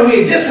one time we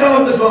had just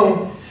hung up the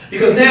phone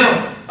because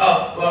now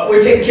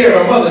we're taking care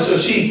of our mother, so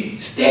she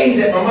stays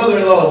at my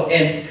mother-in-law's,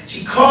 and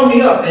she called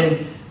me up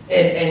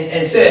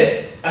and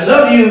said, I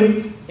love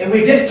you, and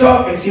we just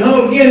talked, and she hung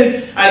up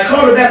again. I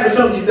called her back for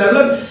something. She said, I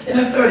love you, and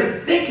I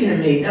started thinking to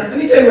me. Now, let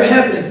me tell you what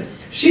happened.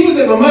 She was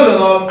at my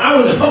mother-in-law's, I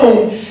was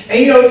home,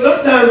 and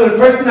sometimes when a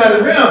person's not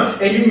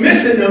around and you're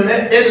missing them,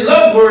 that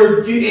love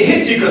word, it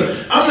hits you,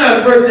 because I'm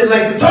not a person that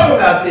likes to talk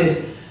about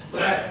this,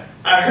 but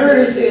I heard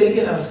her say it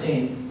again. I was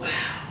saying, wow,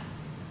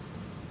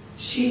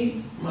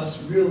 she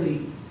must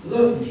really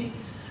love me.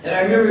 And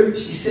I remember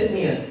she sent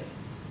me a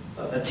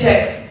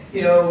text,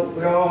 with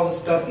all the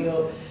stuff,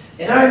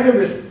 and I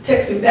remember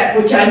texting back,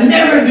 which I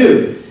never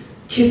do,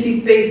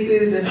 kissy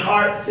faces and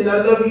hearts and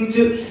I love you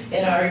too.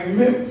 And I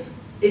remember,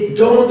 it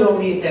dawned on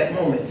me at that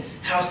moment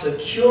how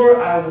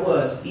secure I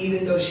was,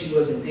 even though she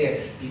wasn't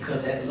there,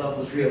 because that love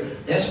was real.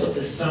 That's what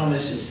the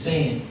psalmist is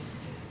saying.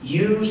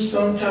 You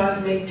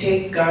sometimes may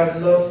take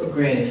God's love for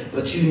granted,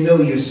 but you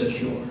know you're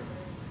secure.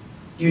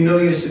 You know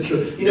you're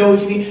secure. You know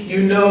what you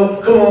mean?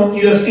 Come on,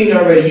 you done seen it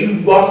already.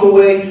 You walk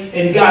away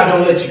and God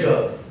don't let you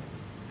go.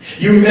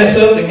 You mess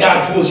up and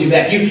God pulls you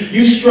back.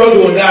 You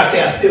struggle and God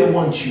says, I still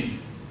want you.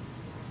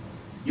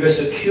 You're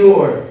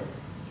secure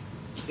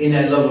in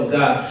that love of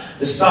God.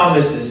 The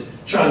psalmist is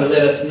trying to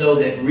let us know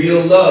that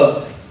real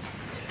love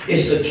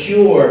is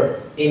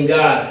secure in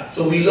God.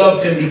 So we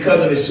love him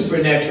because of his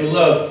supernatural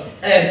love.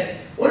 And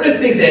one of the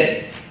things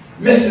that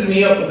messes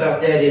me up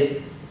about that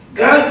is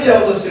God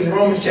tells us in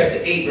Romans chapter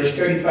 8, verse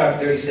 35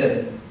 and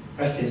 37,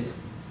 I says,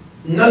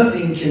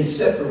 nothing can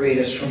separate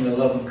us from the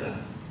love of God.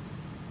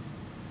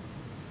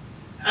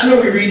 I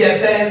know we read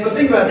that fast, but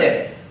think about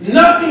that.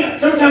 Nothing,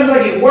 sometimes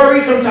I get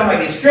worried, sometimes I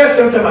get stressed,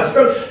 sometimes I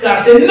struggle.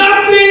 God said,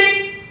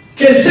 nothing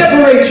can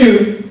separate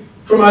you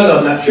from my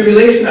love. Not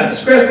tribulation, not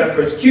distress, not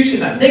persecution,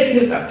 not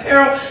nakedness, not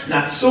peril,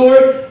 not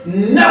sword,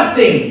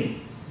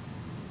 nothing.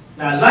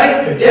 Not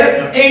life, nor death,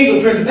 nor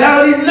angels,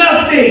 principalities,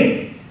 nothing.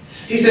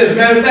 He says, as a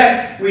matter of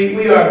fact,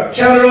 we are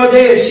counted all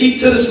day as sheep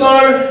to the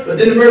slaughter. But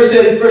then the verse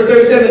says, verse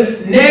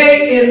 37,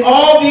 nay, in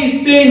all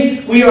these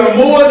things we are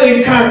more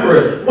than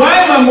conquerors. Why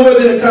am I more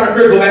than a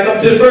conqueror? Go back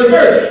up to the first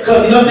verse.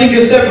 Because nothing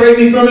can separate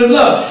me from his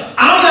love.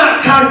 I'm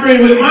not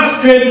conquering with my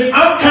strength.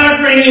 I'm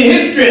conquering in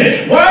his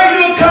strength. Why are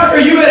you a conqueror?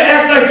 You better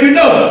act like you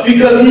know.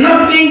 Because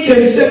nothing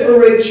can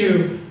separate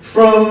you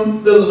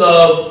from the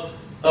love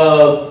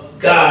of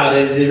God,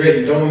 as is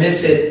written. Don't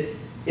miss it.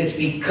 It's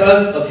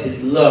because of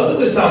his love. Look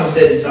what the psalmist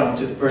said in Psalm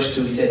 2, verse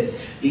 2. He said,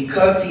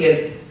 because he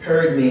has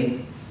heard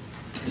me,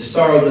 the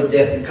sorrows of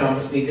death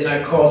encompassed me. Then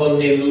I called on the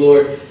name of the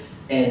Lord,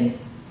 and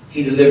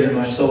he delivered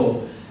my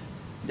soul.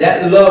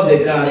 That love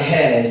that God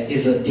has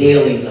is a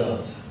daily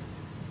love.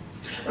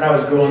 When I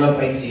was growing up,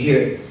 I used to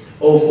hear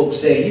old folks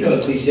say, you know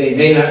the cliche, he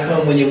may not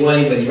come when you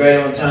want him, but he's right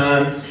on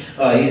time.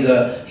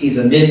 He's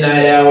a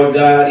midnight hour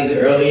God. He's an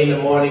early in the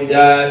morning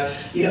God.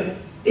 You know,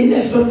 isn't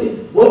that something?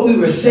 What we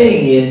were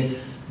saying is,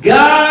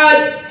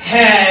 God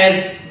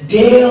has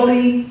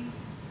daily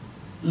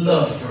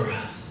love for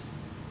us.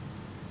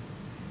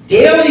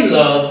 Daily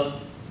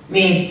love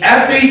means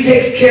after he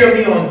takes care of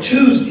me on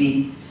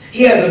Tuesday,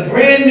 he has a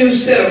brand new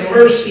set of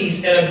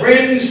mercies and a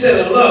brand new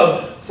set of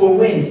love for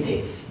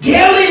Wednesday.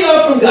 Daily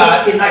love from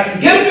God is I can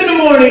get up in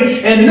the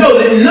morning and know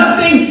that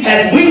nothing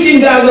has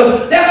weakened God's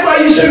love. That's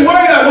why you shouldn't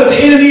worry about what the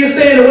enemy is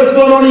saying or what's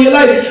going on in your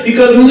life,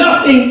 because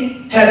nothing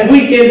has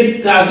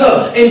weakened God's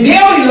love. And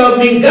daily love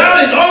means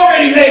God has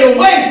already made a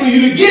way for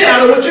you to get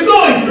out of what you're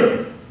going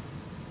through.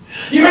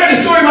 You heard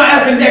the story of my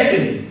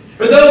appendectomy.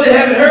 For those that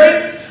haven't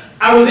heard it,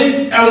 I was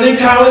in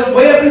college,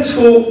 way up in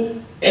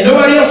school, and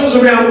nobody else was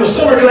around. It was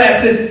summer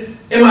classes,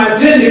 and my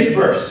appendix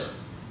burst.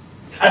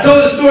 I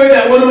told the story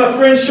about one of my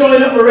friends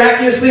showing up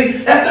miraculously.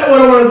 That's not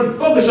what I want to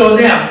focus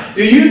on now.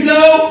 Do you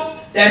know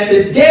that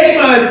the day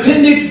my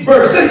appendix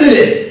burst, listen to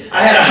this,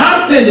 I had a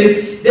hot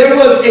appendix, there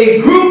was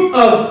a group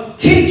of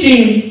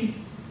teaching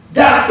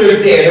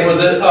doctors there. There was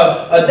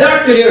a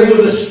doctor there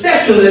who was a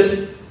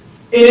specialist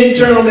in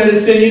internal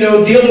medicine, you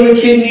know, dealing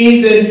with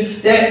kidneys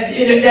and that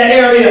in that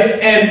area.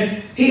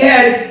 And he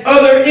had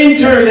other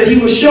interns that he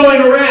was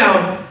showing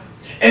around.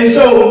 And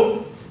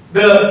so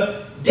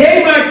the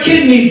day my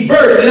kidneys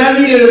burst and I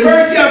needed an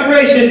emergency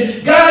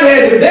operation, God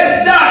had the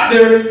best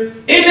doctor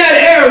in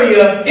that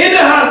area, in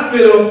the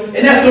hospital, and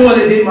that's the one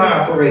that did my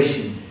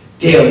operation.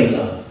 Daily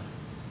love.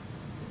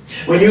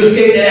 When you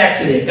escaped that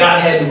accident,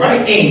 God had the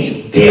right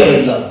angel.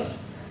 Daily love.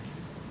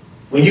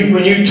 When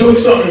you took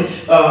something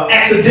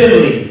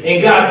accidentally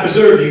and God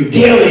preserved you,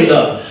 daily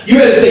love. You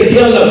better say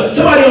daily love.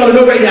 Somebody ought to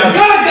know right now,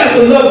 God got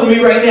some love for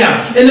me right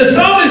now. And the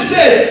psalmist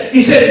said,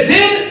 he said,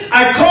 then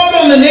I called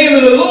on the name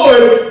of the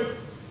Lord,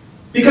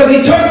 because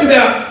he talked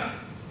about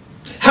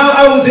how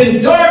I was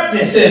in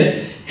darkness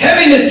and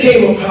heaviness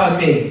came upon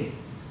me.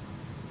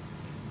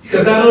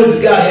 Because not only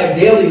does God have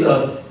daily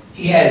love,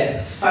 he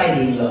has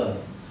fighting love.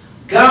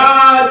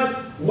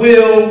 God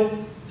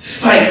will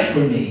fight for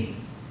me.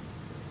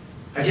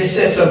 I just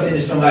said something to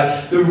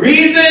somebody. The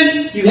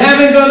reason you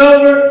haven't gone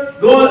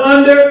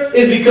under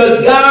is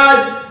because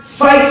God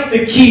fights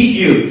to keep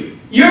you.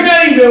 You're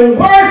not even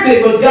worth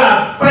it, but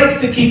God fights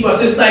to keep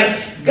us. It's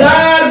like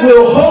God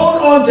will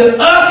hold on to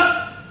us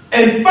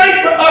and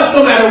fight for us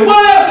no matter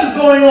what else is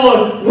going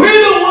on.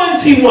 We're the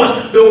ones he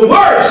wants. The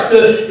worst.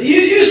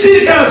 You see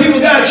the kind of people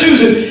God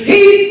chooses.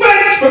 He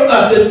fights for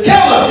us to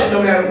tell us that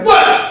no matter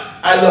what,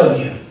 I love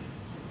you.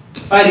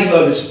 Fighting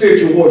love is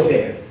spiritual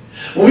warfare.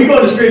 When we go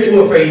into spiritual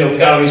warfare, you know, we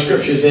got all these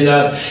scriptures in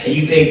us, and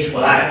you think,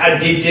 well, I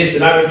did this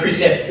and I've been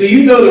preaching that. Do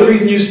you know the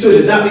reason you stood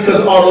is not because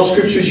of all those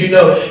scriptures you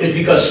know, it's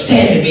because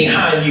standing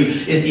behind you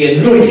is the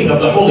anointing of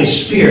the Holy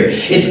Spirit.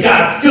 It's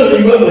God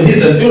filling you up with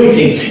his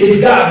anointing.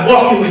 It's God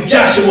walking with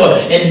Joshua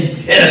and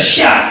a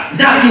shot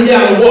knocking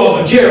down the walls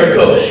of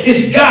Jericho.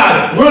 It's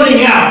God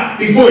running out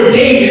before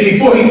David,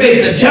 before he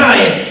faced the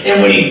giant,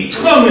 and when he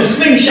clung the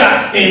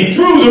slingshot and he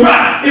threw the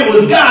rock, it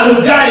was God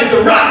who guided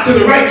the rock to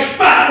the right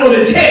spot on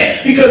his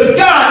head, because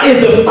God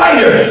is the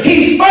fighter.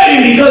 He's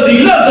fighting because he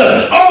loves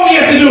us. All we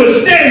have to do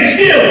is stand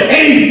still,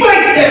 and he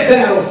fights that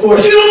battle for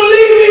us. You don't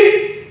believe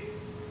me?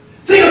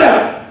 Think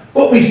about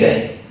what we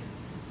say.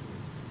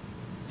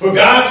 For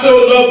God so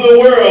loved the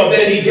world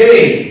that he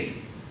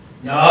gave.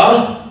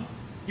 No,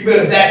 you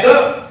better back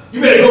up.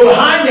 You better go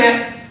behind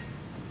that.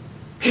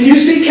 Can you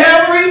see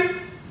Calvary?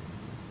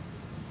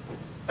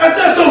 That's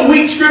not some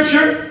weak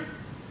scripture.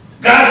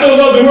 God so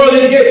loved the world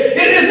that he gave.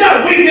 It's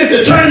not weakness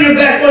to turn your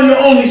back on your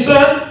only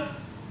son.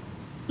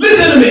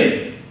 Listen to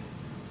me.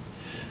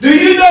 Do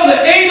you know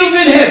the angels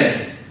in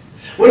heaven,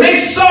 when they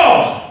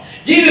saw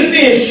Jesus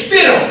being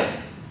spit on,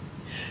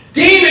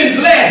 demons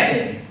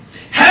laughing,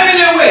 having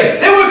their way,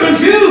 they were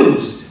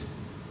confused.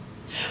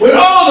 With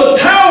all the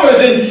powers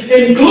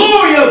and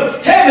glory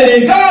of heaven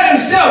and God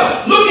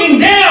himself looking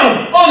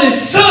down on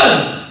his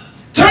son,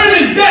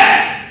 turning his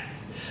back,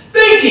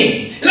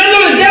 thinking, and I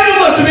know the devil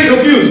must have been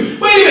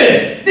confused. Wait a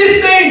minute,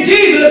 this same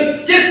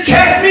Jesus just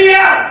cast me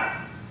out,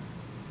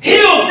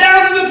 healed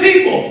thousands of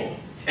people,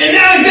 and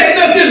now he's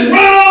letting us just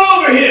run all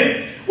over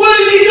him. What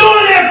is he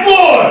doing that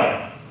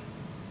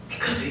for?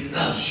 Because he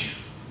loves you.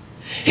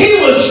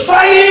 He was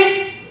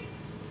fighting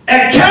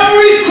at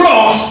Calvary's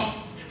cross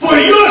for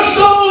your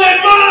soul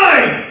and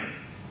mine.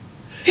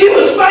 He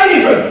was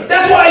fighting for us.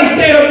 That's why he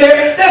stayed up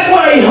there. That's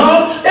why he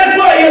hung. That's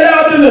why he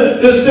allowed them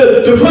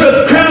to put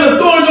a crown of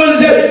thorns on his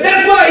head.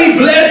 That's why he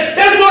bled.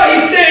 That's why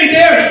he stayed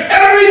there.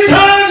 Every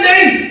time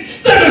they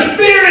stuck a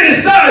spear in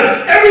his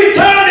side, every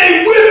time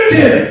they whipped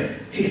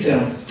him, he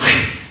said, I'm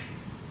fighting.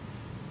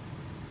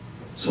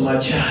 So my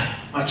child,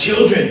 my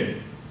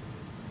children,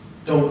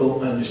 don't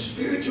go under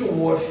spiritual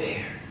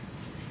warfare.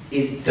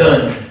 It's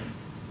done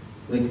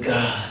with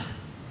God.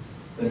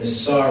 When the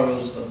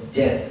sorrows of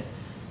death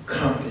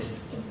compassed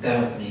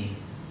about me.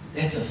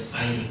 That's a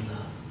fighting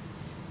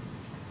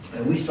love.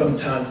 And we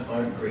sometimes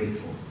aren't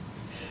grateful.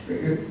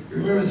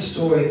 Remember the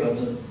story of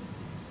the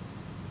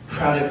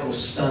prodigal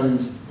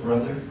son's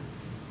brother?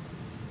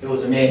 There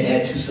was a man that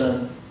had two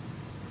sons.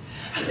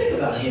 I think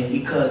about him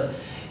because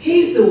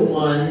he's the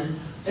one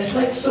that's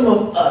like some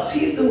of us.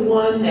 He's the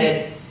one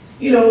that,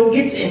 you know,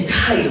 gets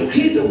entitled.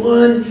 He's the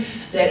one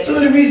that some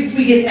of the reasons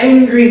we get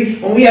angry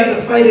when we have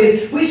to fight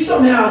is we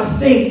somehow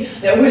think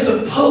that we're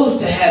supposed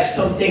to have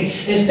something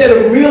instead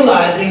of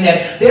realizing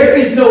that there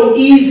is no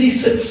easy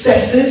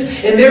successes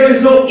and there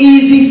is no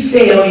easy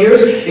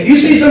failures. If you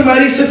see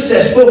somebody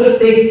successful,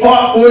 they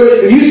fought for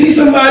it. If you see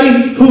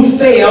somebody who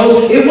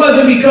fails, it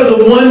wasn't because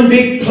of one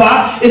big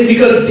plot. It's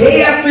because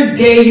day after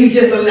day you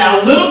just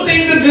allow little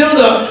things to build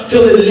up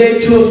till it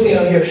led to a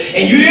failure.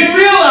 And you didn't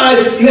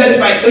realize you had to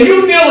fight. So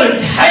you feel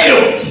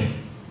entitled.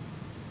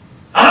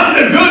 I'm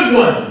the good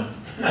one.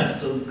 Not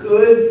so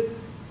good.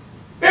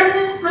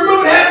 Remember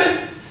what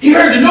happened? He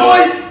heard the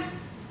noise.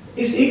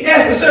 He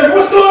asked the servant,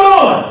 what's going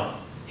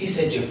on? He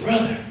said, your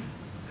brother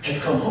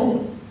has come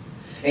home.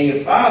 And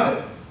your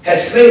father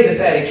has slayed the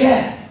fatted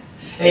calf.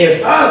 And your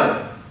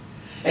father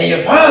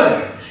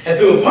has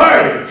threw a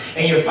party.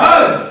 And your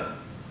father.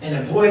 And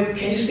the boy,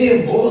 can you see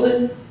him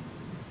boiling?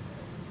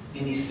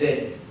 And he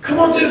said, come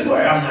on to the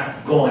party. I'm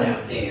not going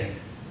out there.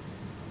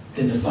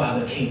 Then the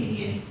father came to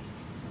get him.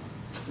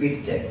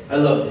 Read the text. I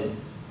love this.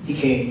 He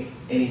came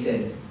and he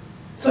said,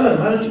 son,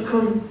 why don't you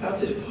come out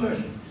to the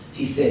party?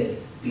 He said,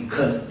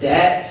 because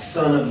that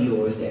son of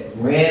yours that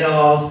ran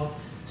off,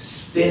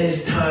 spent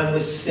his time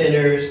with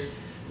sinners,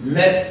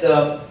 messed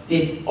up,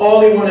 did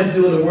all he wanted to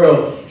do in the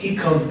world, he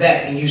comes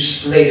back and you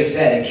slay the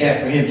fatted calf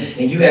for him,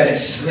 and you haven't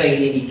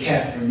slain any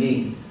calf for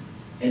me.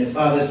 And the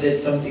father said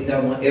something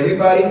that I want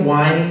everybody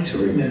whining to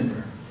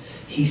remember.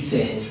 He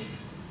said,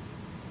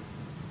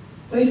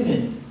 wait a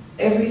minute,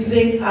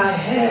 everything I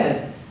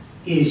have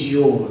is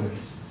yours.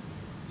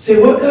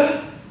 Say, what,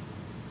 God?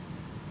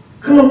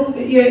 Come on.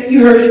 Yeah,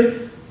 you heard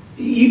it.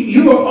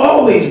 You are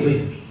always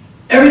with me.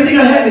 Everything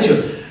I have is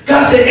yours.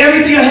 God said,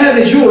 everything I have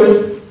is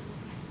yours.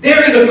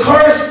 There is a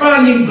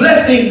corresponding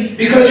blessing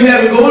because you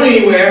haven't gone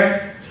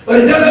anywhere.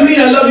 But it doesn't mean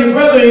I love your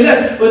brother any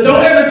less. But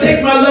don't ever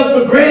take my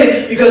love for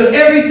granted because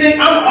everything,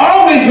 I'm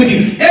always with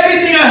you.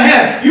 Everything I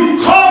have,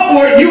 you called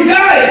for it, you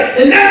got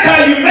it. And that's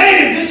how you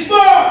made it this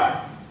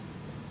far.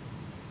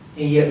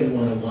 And yet we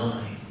want to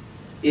whine.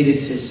 It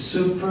is his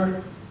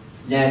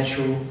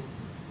supernatural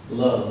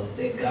love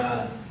that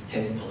God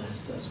has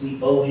blessed us. We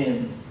owe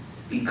him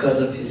because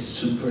of his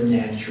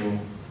supernatural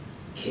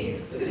care.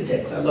 Look at the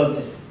text. I love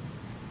this.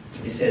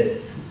 It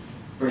says,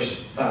 verse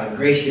 5,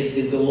 gracious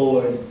is the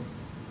Lord,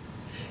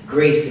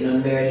 grace and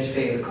unmerited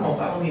favor. Come on,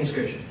 follow me in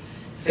scripture.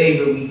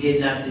 Favor we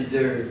did not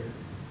deserve.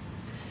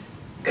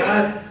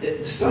 God,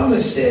 the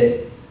psalmist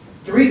said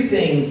three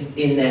things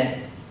in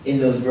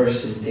those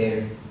verses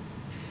there.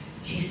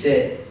 He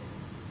said,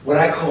 what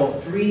I call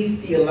three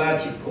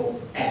theological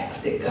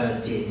acts that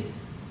God did.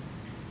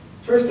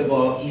 First of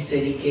all, he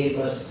said he gave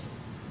us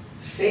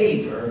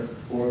favor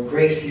or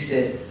grace. He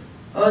said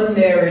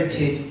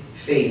unmerited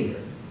favor,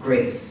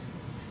 grace.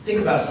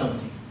 Think about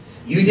something.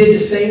 You did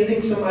the same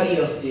thing somebody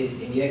else did,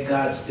 and yet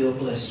God still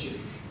blessed you.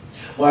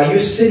 While you're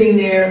sitting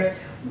there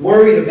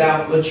worried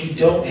about what you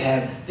don't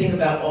have, think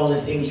about all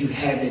the things you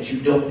have that you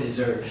don't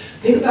deserve.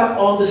 Think about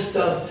all the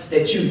stuff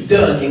that you've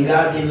done and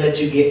God didn't let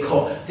you get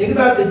caught. Think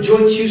about the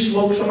joints you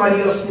smoke,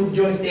 somebody else smoked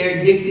joints, they're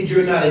addicted,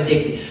 you're not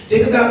addicted.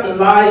 Think about the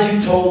lies you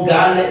told,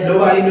 God let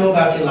nobody know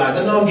about your lies.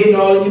 I know I'm getting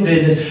all in your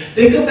business.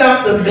 Think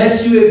about the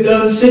mess you have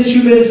done since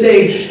you've been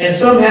saved, and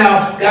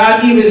somehow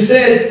God even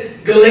said,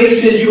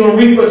 Galatians, you're going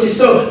to reap what you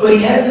sow, but he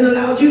hasn't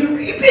allowed you to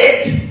reap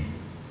it.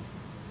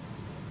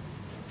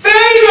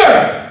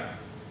 Favor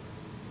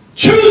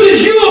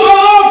chooses you above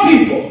all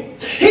people.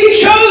 He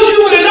chose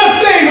you with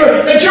enough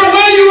favor that you're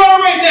where you are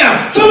right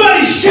now.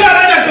 Somebody shout,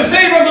 I got the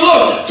favor of the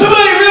Lord.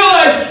 Somebody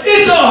realize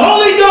it's a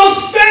Holy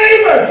Ghost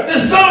favor. The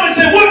psalmist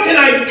said, what can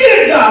I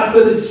give God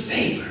for this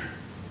favor?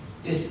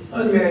 This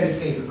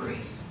unmerited favor,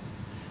 grace.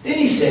 Then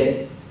he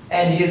said,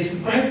 and his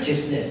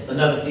righteousness,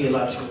 another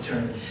theological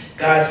term.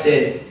 God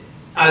says,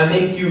 I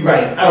make you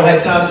right. I don't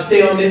have time to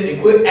stay on this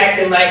and quit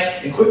acting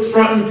like and quit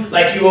fronting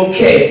like you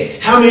okay.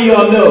 How many of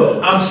y'all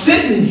know I'm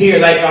sitting here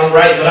like I'm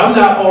right, but I'm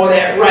not all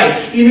that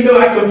right. Even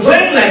though I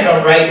complain like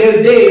I'm right,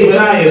 there's days when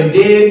I am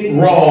dead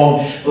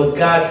wrong. But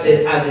God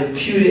said, I've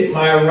imputed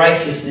my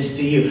righteousness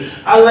to you.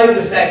 I like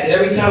the fact that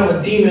every time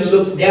a demon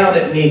looks down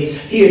at me,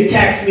 he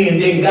attacks me,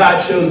 and then God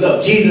shows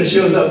up. Jesus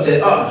shows up and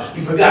says, oh,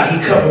 you forgot, he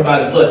covered by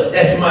the blood.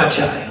 That's my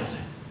child.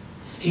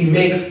 He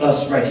makes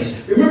us righteous.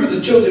 Remember the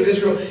children of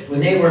Israel when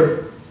they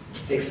were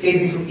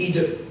escaping from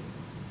Egypt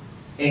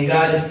and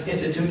God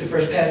instituted the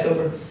first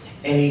Passover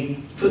and he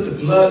put the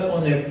blood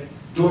on their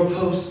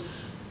doorposts?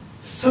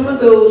 Some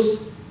of those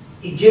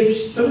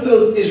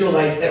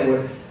Israelites that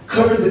were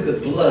covered with the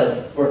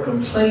blood were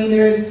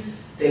complainers,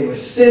 they were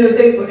sinners,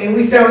 and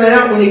we found that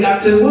out when they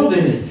got to the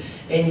wilderness.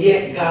 And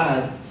yet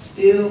God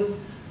still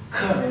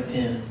covered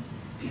them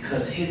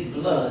because his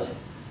blood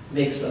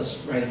makes us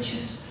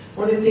righteous.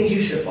 One of the things you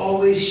should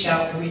always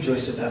shout and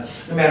rejoice about,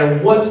 no matter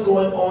what's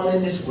going on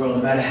in this world,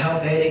 no matter how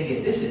bad it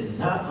gets, this is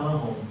not my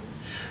home.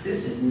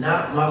 This is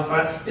not my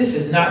fight. This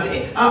is not the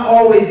end. I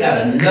always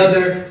got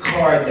another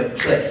card to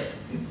play.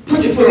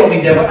 Put your foot on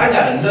me, devil. I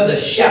got another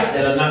shot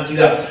that'll knock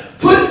you out.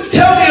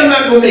 Tell me I'm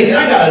not going to make it.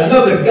 I got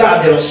another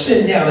God that'll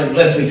sit down and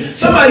bless me.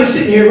 Somebody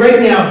sitting here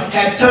right now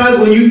had times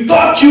when you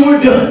thought you were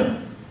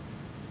done,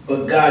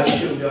 but God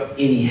showed up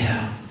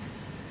anyhow.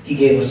 He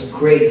gave us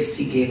grace,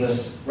 he gave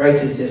us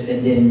righteousness,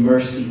 and then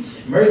mercy.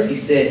 Mercy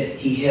said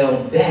he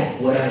held back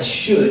what I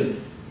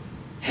should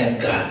have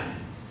gotten.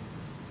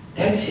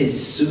 That's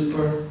his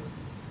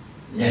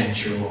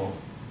supernatural,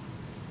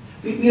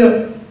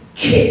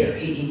 care.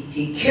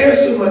 He cares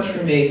so much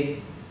for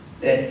me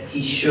that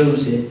he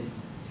shows it.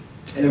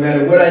 And no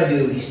matter what I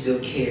do, he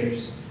still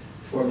cares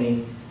for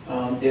me.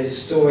 There's a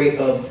story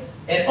of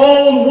an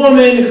old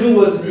woman who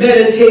was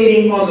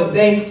meditating on the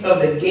banks of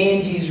the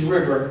Ganges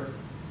River.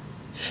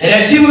 And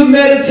as she was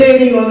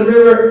meditating on the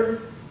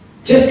river,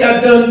 just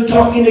got done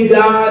talking to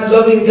God,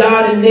 loving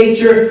God and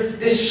nature,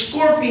 this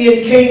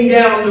scorpion came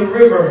down the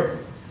river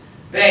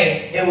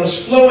bank and was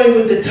flowing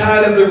with the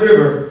tide of the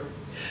river.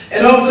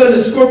 And all of a sudden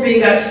the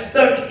scorpion got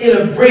stuck in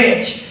a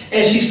branch,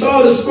 and she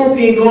saw the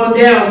scorpion going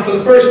down for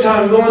the first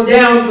time, going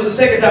down for the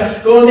second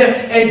time, going down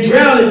and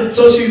drowning.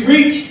 So she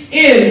reached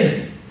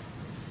in,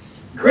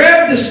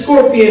 grabbed the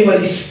scorpion, but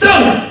he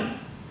stung her.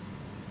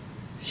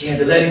 She had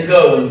to let him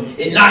go, and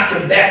it knocked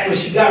her back. When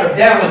she got her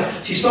balance,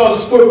 she saw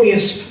the scorpion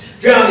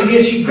drown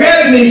again. She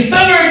grabbed him and he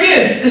stung her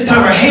again. This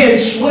time her hand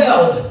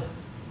swelled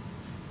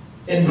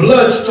and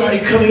blood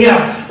started coming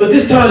out. But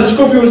this time the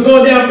scorpion was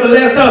going down for the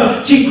last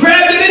time. She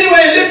grabbed him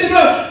anyway and lifted him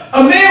up.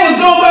 A man was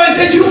going by and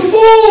said, "You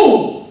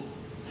fool!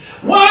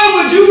 Why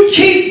would you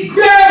keep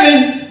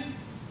grabbing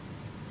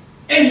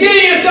and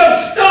getting yourself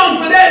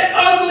stung for that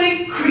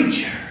ugly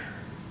creature?"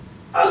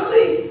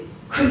 Ugly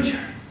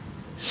creature.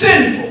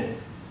 Sinful.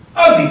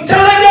 Ugly.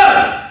 Sound like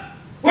us.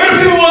 Where do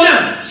people want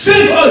now?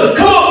 Sinful, ugly.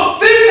 Come on,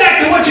 think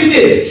back to what you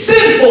did.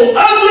 Sinful,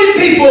 ugly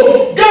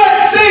people.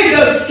 God saved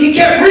us. He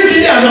kept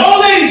reaching down. The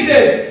old lady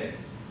said,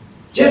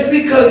 just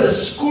because the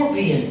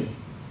scorpion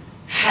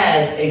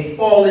has a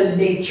fallen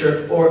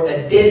nature or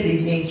a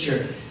deadly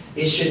nature,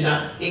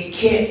 it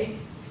can't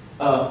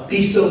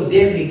be so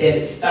deadly that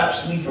it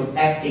stops me from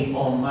acting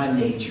on my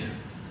nature.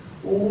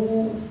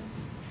 Ooh,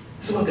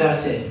 that's what God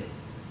said.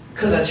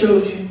 Because I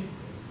chose you.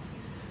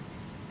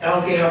 I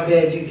don't care how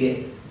bad you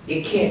get.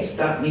 It can't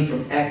stop me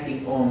from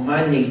acting on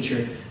my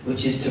nature,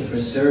 which is to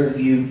preserve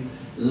you,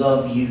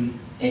 love you,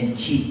 and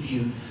keep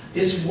you.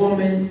 This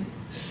woman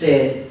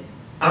said,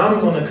 I'm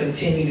going to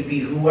continue to be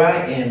who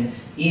I am,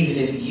 even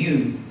if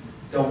you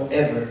don't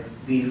ever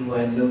be who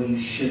I know you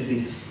should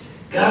be.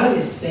 God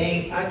is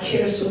saying, I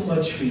care so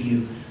much for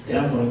you that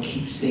I'm going to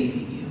keep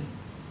saving you,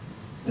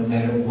 no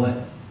matter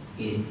what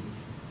it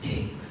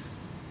takes.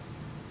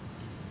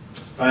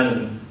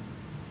 Finally,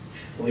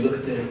 when we look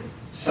at the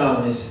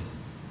psalmist,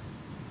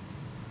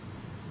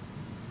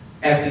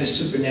 after the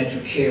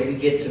supernatural care, we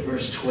get to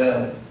verse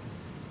 12.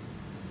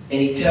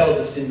 And he tells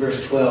us in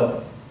verse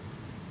 12,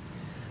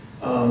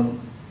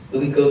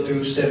 we go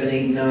through 7,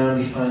 8, 9,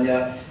 we find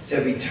out it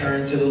said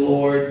return to the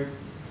Lord.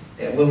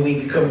 That when we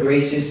become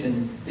gracious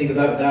and think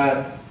about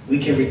God, we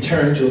can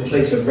return to a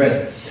place of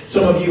rest.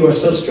 Some of you are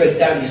so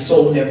stressed out, your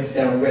soul never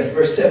found rest.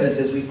 Verse 7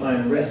 says we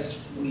find rest,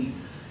 we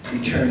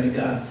return to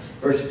God.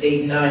 Verse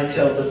 8 and 9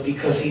 tells us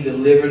because he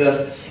delivered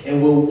us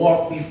and we'll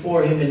walk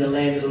before him in the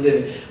land of the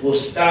living. We'll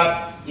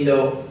stop,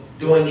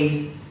 doing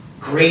these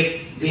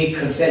great big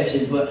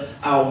confessions, but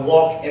I'll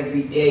walk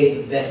every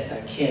day the best I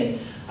can.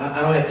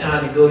 I don't have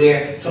time to go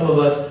there. Some of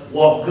us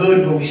walk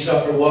good when we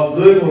suffer, walk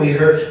good when we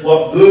hurt,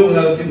 walk good when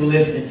other people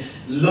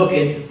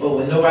looking, but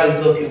when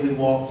nobody's looking, we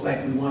walk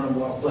like we want to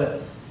walk.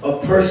 But a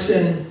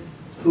person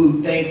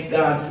who thanks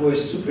God for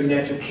his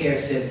supernatural care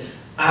says,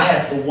 I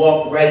have to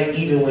walk right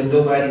even when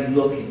nobody's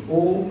looking.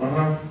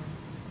 Oh,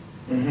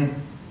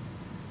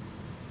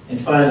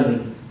 And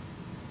finally,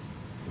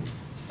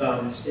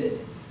 Psalm said,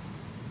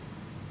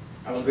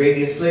 I was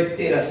greatly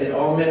afflicted. I said,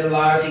 all men are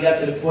liars. He got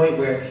to the point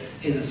where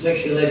his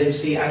affliction let him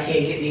see, I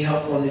can't get any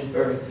help on this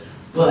earth.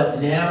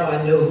 But now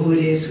I know who it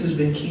is who's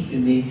been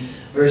keeping me.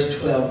 Verse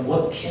 12,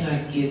 what can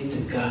I give to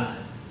God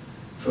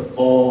for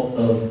all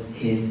of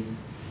his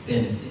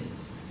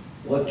benefits?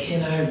 What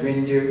can I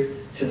render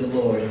to the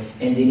Lord?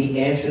 And then he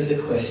answers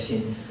the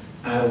question,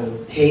 I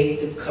will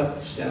take the cup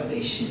of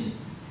salvation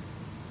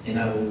and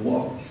I will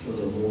walk before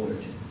the Lord.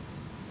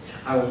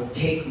 I will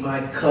take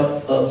my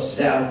cup of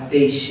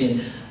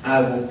salvation.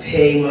 I will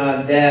pay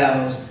my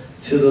vows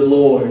to the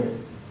Lord.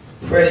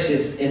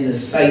 Precious in the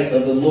sight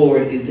of the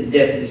Lord is the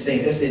death of the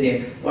saints. That's in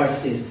there.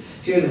 Watch this.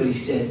 Here's what he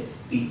said.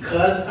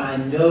 Because I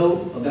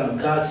know about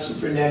God's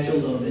supernatural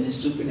love and his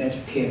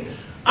supernatural care,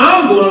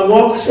 I'm going to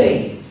walk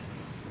saved.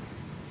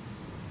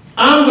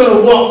 I'm going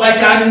to walk like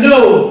I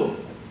know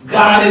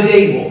God is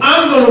able.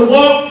 I'm going to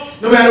walk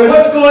no matter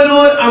what's going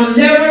on. I'm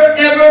never,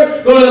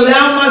 ever going to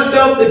allow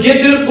myself to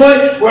get to the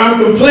point where I'm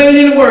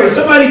complaining and worrying.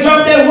 Somebody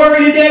drop that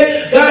worry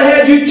today. God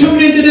had you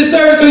tuned into this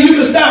service so you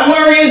can stop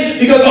worrying,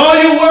 because all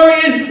your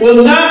worrying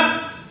will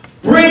not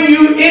bring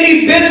you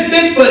any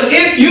benefits. But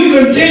if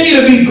you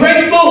continue to be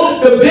grateful,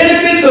 the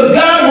benefits of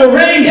God will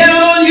rain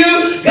down on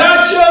you.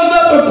 God shows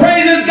up for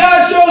praises.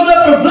 God shows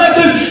up for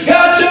blessings.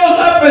 God shows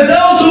up for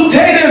those who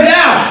pay their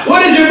vow.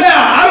 What is your vow?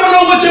 I don't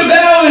know what your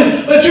vow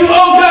is, but you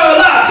owe God a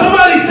lot.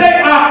 Somebody say,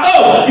 I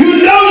owe.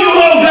 You know you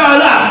owe God a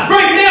lot.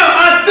 Right now,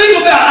 I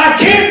think about I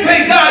can't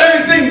pay God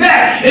everything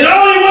back. And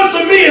all he wants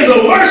from me is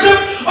a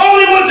worship. All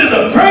he wants is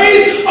a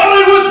praise. All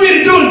he wants me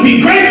to do is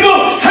be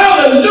grateful.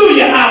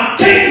 Hallelujah. I'll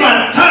take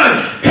my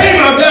time, pay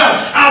my vow.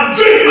 I'll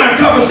drink my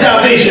cup of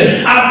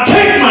salvation. I'll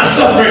take my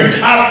suffering.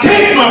 I'll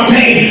take my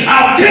pain.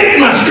 I'll take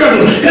my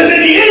struggles. Because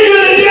at the end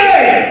of the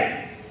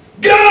day,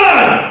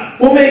 God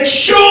will make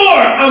sure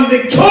I'm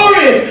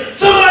victorious.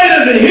 Somebody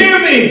doesn't hear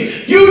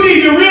me. You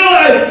need to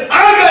realize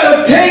I got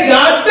to pay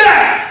God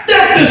back.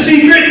 That's the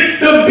secret.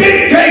 The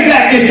big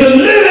payback is to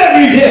live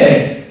every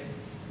day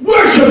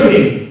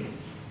worshiping,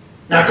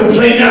 not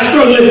complaining, not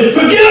struggling.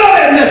 Forget all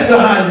that mess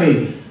behind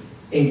me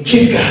and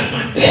give God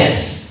my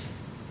best.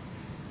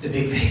 The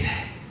big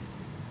payback.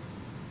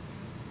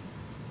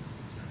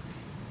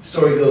 The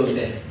story goes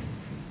that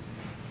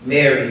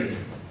Mary, the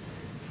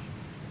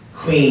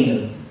Queen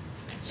of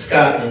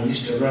Scotland,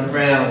 used to run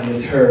around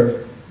with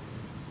her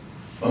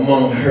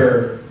among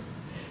her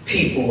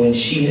people, and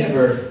she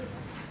never,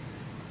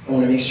 I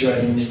want to make sure I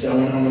didn't miss it. I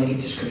want to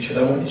get the scriptures.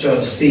 I wanted y'all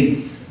to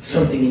see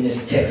something in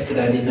this text that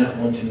I did not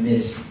want to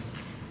miss.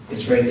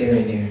 It's right there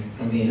in there.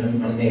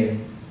 I'm there.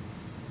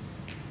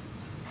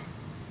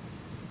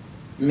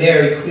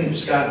 Mary, Queen of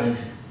Scotland,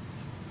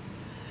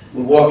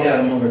 would walk out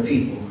among her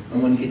people. I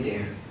want to get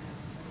there.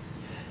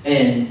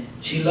 And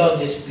she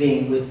loved just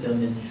being with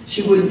them, and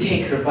she wouldn't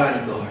take her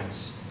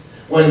bodyguards.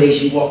 One day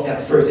she walked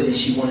out further than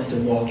she wanted to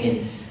walk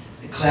in.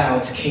 The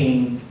clouds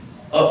came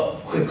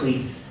up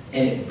quickly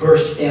and it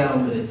burst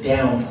down with a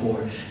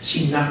downpour.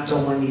 She knocked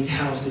on one of these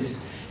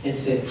houses and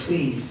said,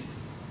 please.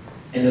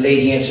 And the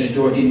lady answered the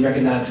door, didn't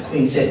recognize the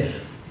queen, said,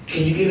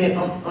 can you give me an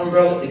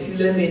umbrella? If you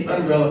lend me an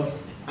umbrella,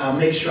 I'll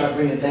make sure I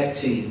bring it back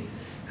to you.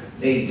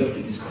 The lady looked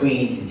at this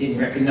queen and didn't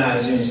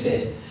recognize her and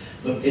said,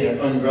 looked at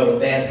her umbrella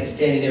basket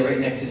standing there right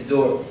next to the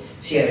door.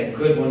 She had a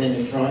good one in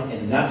the front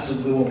and not so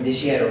good one, but then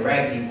she had a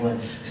raggedy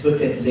one. She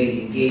looked at the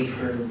lady and gave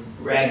her the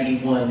raggedy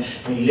one.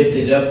 When you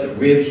lifted it up, the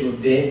ribs were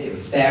bent, the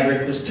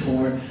fabric was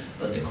torn,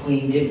 but the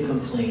queen didn't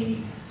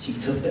complain. She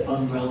took the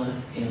umbrella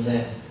and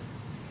left.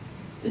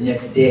 The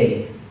next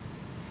day,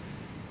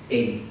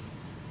 a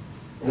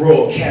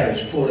royal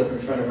carriage pulled up in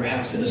front of her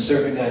house, and the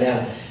servant got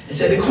out and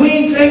said, the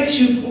queen thanks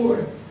you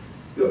for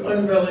your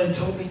umbrella and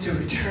told me to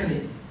return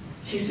it.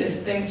 She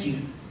says, thank you.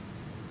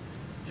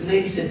 The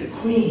lady said, the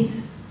queen.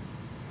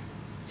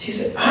 She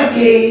said, I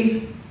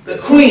gave the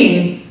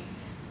queen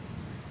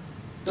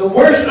the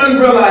worst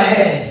umbrella I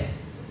had,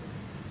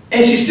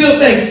 and she still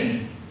thanks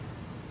me.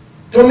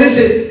 Don't miss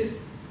it.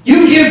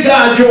 You give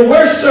God your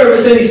worst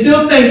service, and he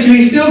still thanks you.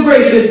 He's still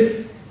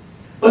gracious.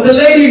 But the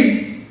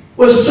lady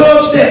was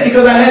so upset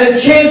because I had a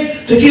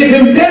chance to give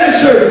him better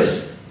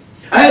service.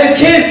 I had a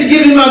chance to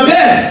give him my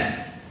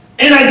best,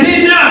 and I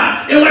did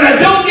not. And when I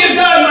don't give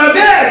God my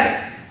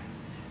best,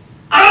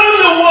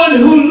 I'm the one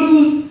who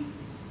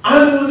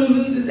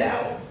loses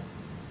out.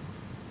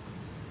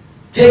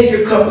 Take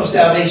your cup of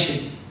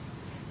salvation.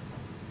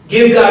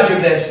 Give God your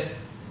best.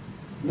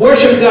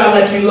 Worship God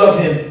like you love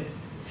Him.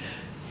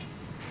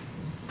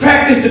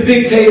 Practice the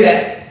big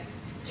payback.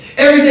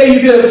 Every day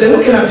you get up and say,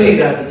 what can I pay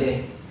God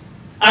today?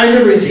 I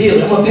remember His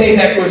healing. I'm going to pay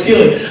back for His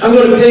healing. I'm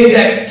going to pay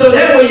back. So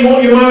that way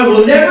your mind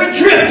will never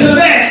drift to the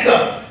bad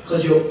stuff.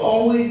 Because you'll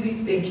always be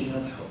thinking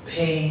about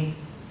paying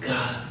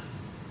God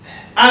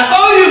back. I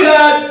owe you,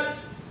 God.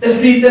 Let's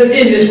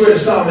end this where the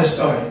psalmist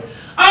started.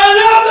 I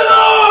love the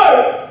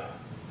Lord.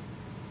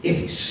 If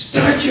you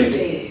start your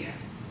day there,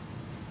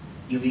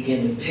 you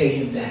begin to pay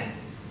Him back.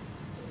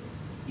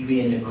 You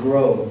begin to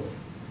grow,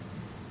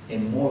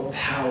 and more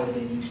power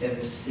than you've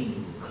ever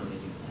seen will come in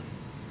your life.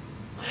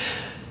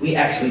 We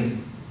actually,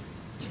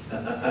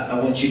 I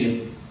want you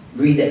to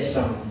read that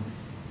psalm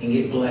and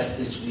get blessed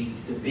this week.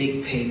 The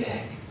big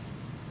payback.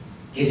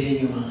 Get it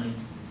in your mind.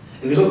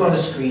 If you look on the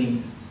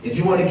screen, if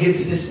you want to give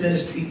to this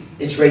ministry,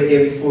 it's right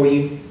there before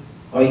you.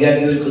 All you got to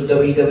do is go to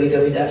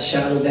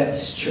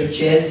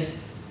www.shilohbaptistchurches.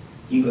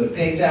 You go to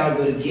PayPal,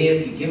 go to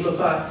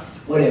Givelify,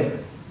 whatever.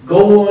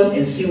 Go on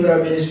and see what our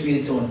ministry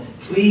is doing.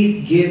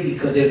 Please give,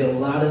 because there's a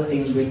lot of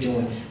things we're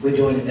doing. We're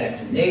doing the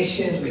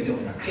vaccinations, we're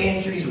doing our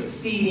pantries, we're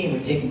feeding,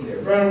 we're taking care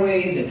of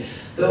runaways, and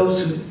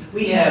those who,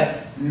 we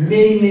have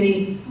many,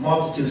 many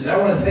multitudes. And I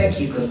want to thank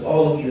you, because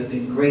all of you have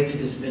been great to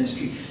this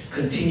ministry.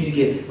 Continue to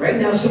give. Right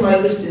now, somebody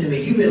listening to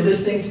me, you've been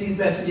listening to these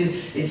messages.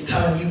 It's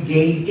time you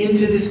gave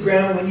into this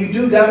ground. When you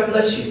do, God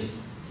bless you.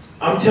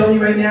 I'm telling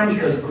you right now,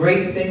 because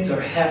great things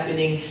are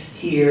happening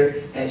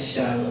here at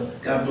Shiloh.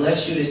 God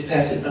bless you. This is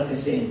Pastor Dunkins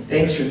saying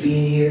thanks for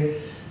being here.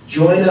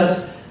 Join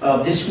us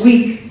this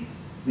week.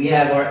 We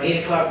have our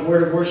 8 o'clock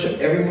word of worship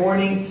every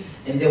morning,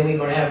 and then we're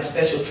going to have a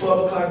special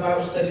 12 o'clock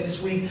Bible study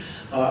this week.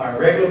 Our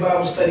regular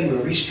Bible study,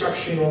 we're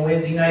restructuring on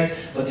Wednesday nights,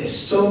 but there's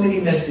so many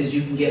messages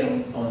you can get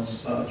on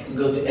you can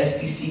go to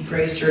SBC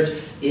Praise Church.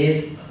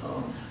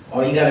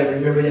 All you got to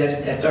remember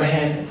that's our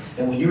handle.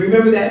 And when you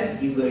remember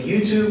that, you can go to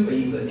YouTube, or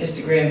you can go to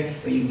Instagram,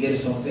 or you can get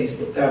us on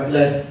Facebook. God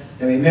bless.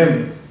 And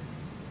remember,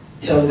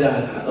 tell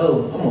God, I'm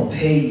going to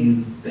pay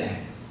you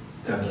back.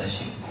 God bless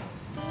you.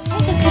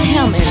 Take it to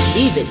Him and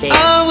leave it there.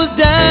 I was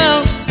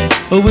down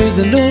with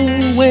no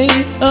way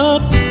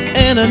up,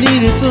 and I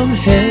needed some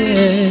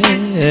help.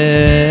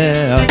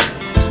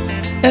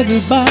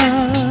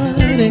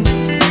 Everybody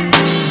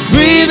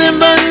breathing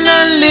but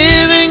not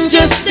living,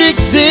 just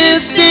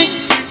existing.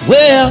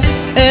 Well,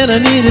 and I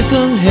needed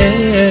some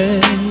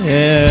help.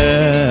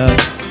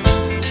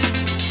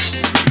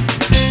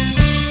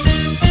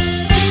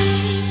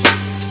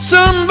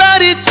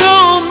 Somebody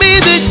told me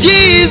that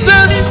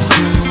Jesus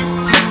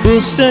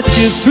will set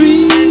you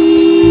free.